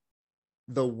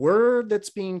 the word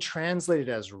that's being translated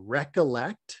as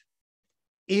recollect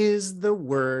is the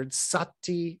word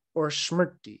sati or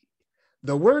smrti.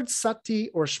 The word sati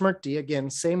or smrti, again,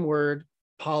 same word,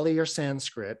 Pali or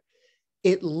Sanskrit,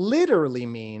 it literally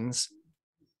means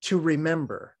to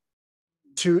remember,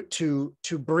 to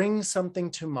bring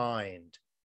something to mind,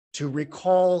 to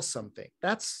recall something.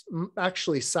 That's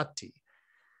actually sati.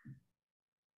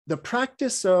 The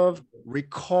practice of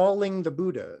recalling the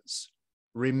Buddhas,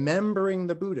 remembering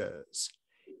the Buddhas,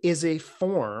 is a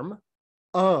form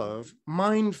of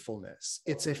mindfulness.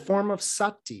 It's a form of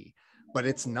sati, but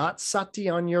it's not sati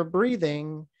on your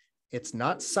breathing. It's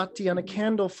not sati on a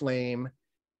candle flame.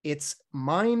 It's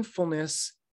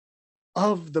mindfulness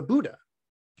of the Buddha.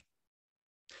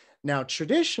 Now,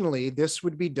 traditionally, this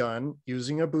would be done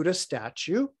using a Buddha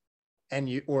statue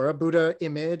or a Buddha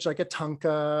image, like a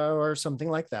tanka or something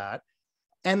like that.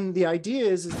 And the idea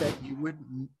is that you would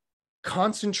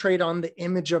concentrate on the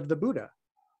image of the Buddha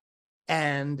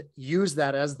and use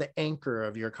that as the anchor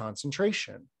of your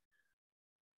concentration.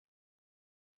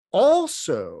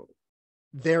 Also,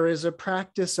 there is a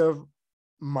practice of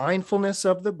mindfulness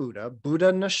of the Buddha,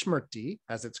 Buddha Nasmrti,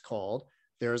 as it's called.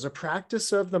 There is a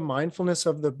practice of the mindfulness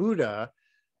of the Buddha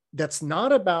that's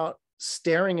not about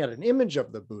staring at an image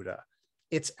of the Buddha.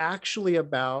 It's actually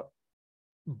about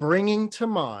bringing to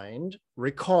mind,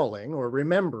 recalling or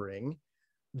remembering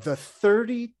the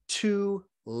 32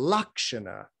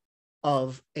 lakshana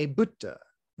of a Buddha,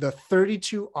 the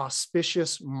 32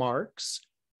 auspicious marks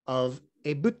of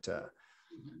a Buddha.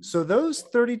 So those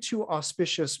 32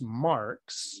 auspicious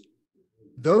marks,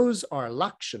 those are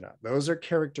lakshana, those are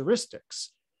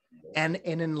characteristics. And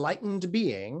an enlightened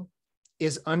being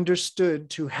is understood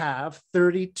to have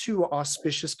 32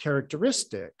 auspicious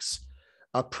characteristics: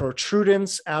 a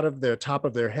protrudence out of the top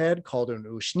of their head called an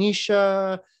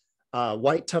ushnisha, a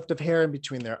white tuft of hair in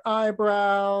between their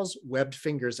eyebrows, webbed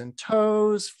fingers and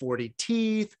toes, 40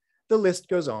 teeth, the list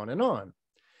goes on and on.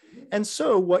 And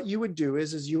so what you would do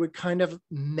is you would kind of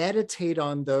meditate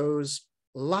on those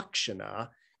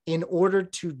lakshana in order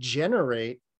to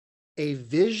generate a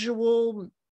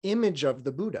visual image of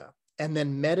the Buddha, and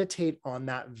then meditate on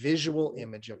that visual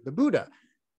image of the Buddha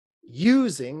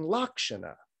using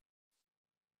lakshana.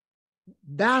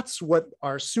 That's what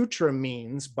our sutra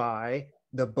means by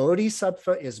the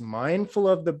Bodhisattva is mindful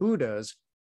of the Buddhas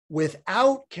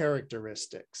without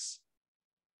characteristics.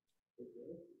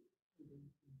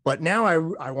 But now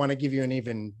I want to give you an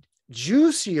even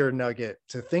juicier nugget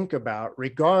to think about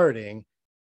regarding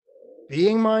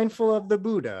being mindful of the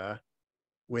Buddha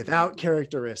without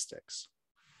characteristics.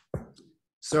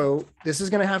 So this is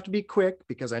going to have to be quick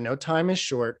because I know time is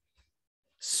short.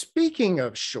 Speaking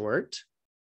of short,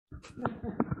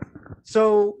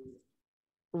 So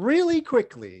really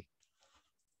quickly,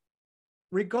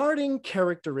 regarding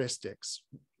characteristics,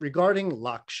 regarding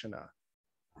lakshana,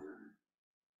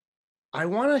 I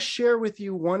want to share with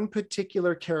you one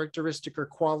particular characteristic or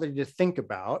quality to think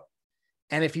about.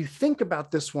 And if you think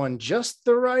about this one just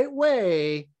the right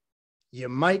way, you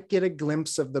might get a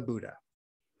glimpse of the Buddha.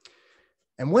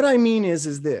 And what I mean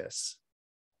is this.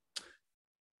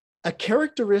 A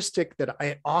characteristic that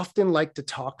I often like to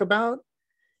talk about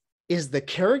is the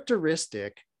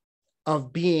characteristic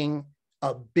of being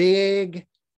a big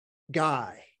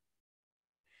guy.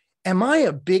 Am I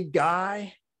a big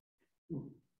guy?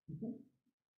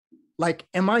 Like,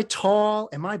 am I tall?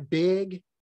 Am I big?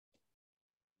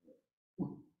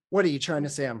 What are you trying to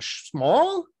say? I'm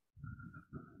small?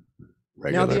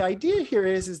 Regular. Now, the idea here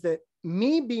is that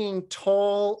me being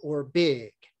tall or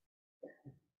big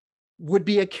would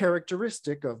be a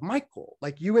characteristic of Michael.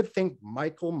 Like, you would think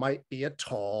Michael might be a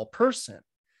tall person.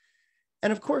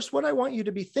 And of course, what I want you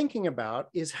to be thinking about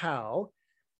is how,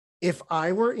 if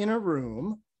I were in a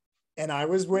room and I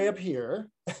was way up here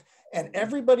and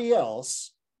everybody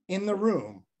else in the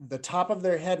room, the top of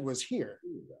their head was here,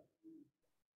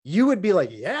 you would be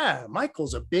like, yeah,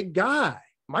 Michael's a big guy.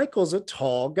 Michael's a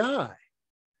tall guy.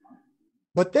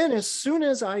 But then as soon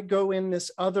as I go in this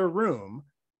other room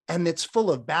and it's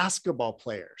full of basketball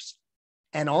players,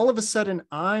 and all of a sudden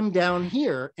I'm down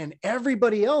here and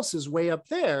everybody else is way up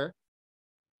there,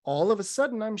 all of a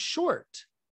sudden I'm short.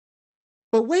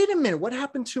 But wait a minute, what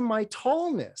happened to my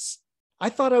tallness? I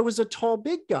thought I was a tall,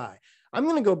 big guy. I'm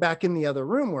going to go back in the other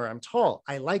room where I'm tall.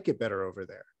 I like it better over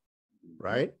there,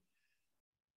 right?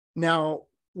 Now,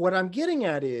 what I'm getting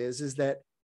at is that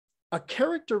a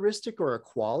characteristic or a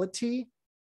quality,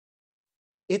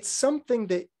 it's something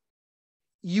that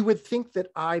you would think that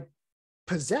I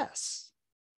possess,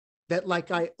 that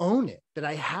like I own it, that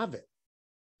I have it.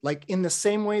 Like in the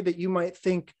same way that you might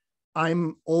think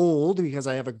I'm old because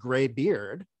I have a gray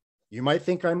beard, you might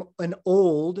think I'm an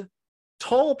old,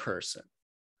 tall person.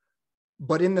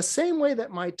 But in the same way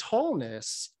that my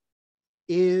tallness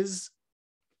is,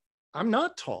 I'm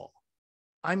not tall.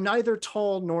 I'm neither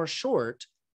tall nor short.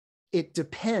 It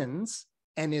depends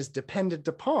and is dependent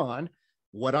upon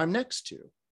what I'm next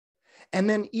to. And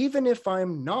then even if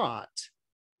I'm not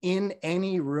in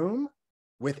any room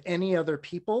with any other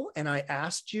people and I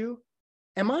asked you,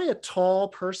 am I a tall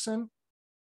person?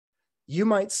 You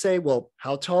might say, well,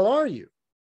 how tall are you?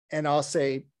 And I'll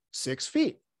say 6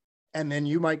 feet. And then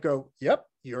you might go, yep,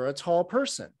 you're a tall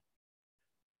person.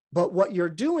 But what you're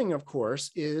doing, of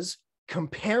course, is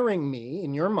comparing me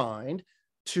in your mind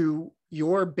to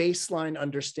your baseline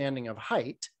understanding of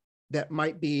height that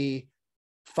might be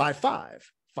 5'5",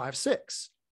 5'6".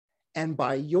 And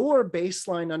by your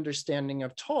baseline understanding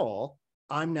of tall,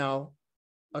 I'm now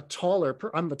a taller,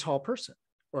 I'm a tall person,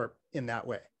 or in that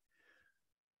way.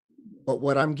 But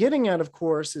what I'm getting at, of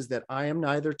course, is that I am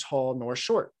neither tall nor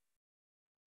short.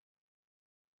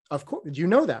 Of course, you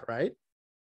know that, right?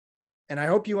 And I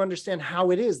hope you understand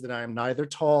how it is that I am neither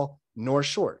tall nor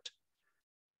short.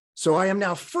 So I am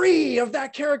now free of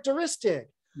that characteristic.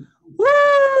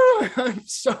 Woo!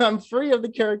 So I'm free of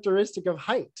the characteristic of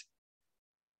height.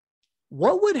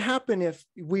 What would happen if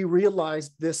we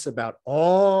realized this about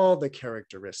all the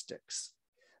characteristics?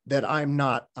 That I'm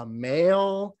not a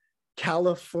male,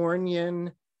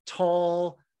 Californian,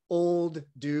 tall, old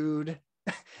dude,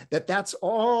 that's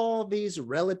all these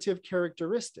relative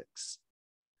characteristics.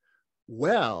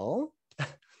 Well,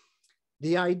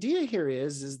 the idea here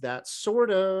is that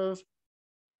sort of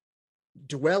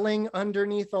dwelling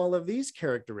underneath all of these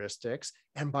characteristics,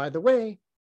 and by the way,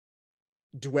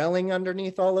 dwelling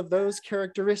underneath all of those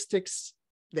characteristics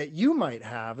that you might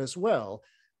have as well,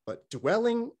 but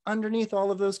dwelling underneath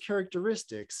all of those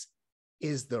characteristics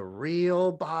is the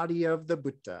real body of the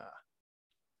Buddha.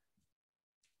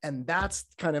 And that's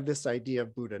kind of this idea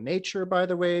of Buddha nature, by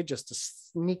the way, just to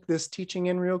sneak this teaching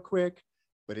in real quick.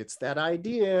 But it's that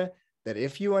idea that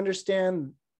if you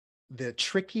understand the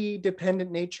tricky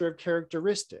dependent nature of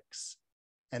characteristics,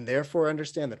 and therefore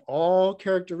understand that all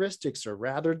characteristics are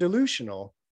rather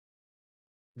delusional,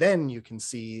 then you can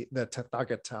see the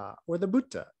Tathagata or the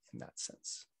Buddha in that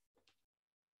sense.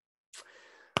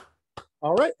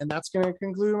 All right, and that's going to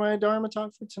conclude my Dharma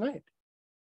talk for tonight.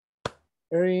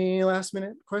 Any last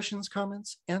minute questions,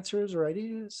 comments, answers, or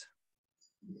ideas?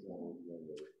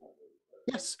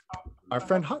 Yes, our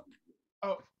friend Huck.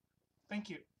 Oh, thank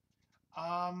you.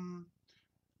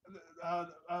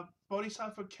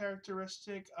 Bodhisattva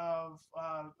characteristic of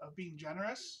being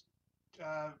generous,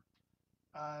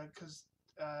 because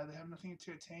they have nothing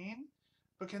to attain.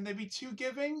 But can they be too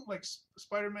giving, like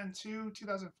Spider-Man 2,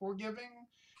 2004 giving?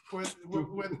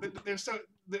 they're so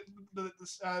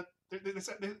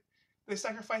they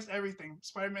sacrifice everything.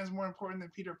 Spider-Man's more important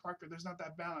than Peter Parker. There's not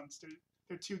that balance.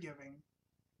 They're too giving.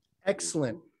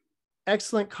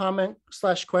 Excellent comment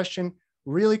 / question.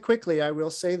 Really quickly, I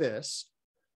will say this,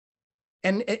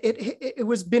 and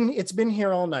it's been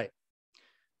here all night.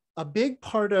 A big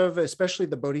part of, especially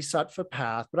the Bodhisattva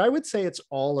path, but I would say it's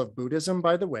all of Buddhism,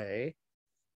 by the way.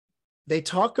 They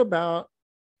talk about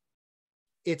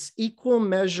its equal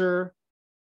measure,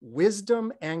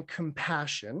 wisdom and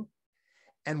compassion.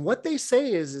 And what they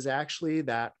say is actually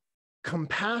that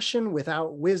compassion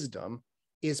without wisdom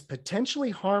is potentially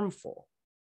harmful,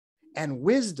 and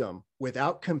wisdom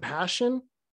without compassion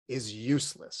is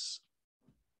useless.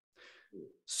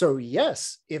 So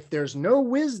yes, if there's no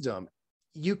wisdom,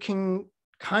 you can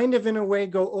kind of in a way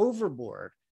go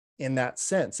overboard in that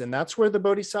sense. And that's where the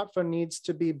Bodhisattva needs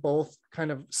to be both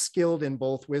kind of skilled in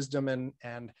both wisdom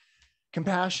and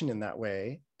compassion in that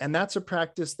way. And that's a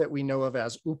practice that we know of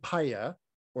as upaya,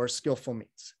 or skillful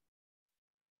means.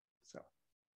 So,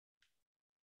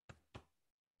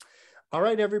 all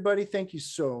right, everybody, thank you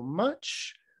so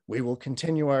much. We will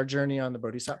continue our journey on the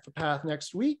Bodhisattva path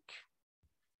next week.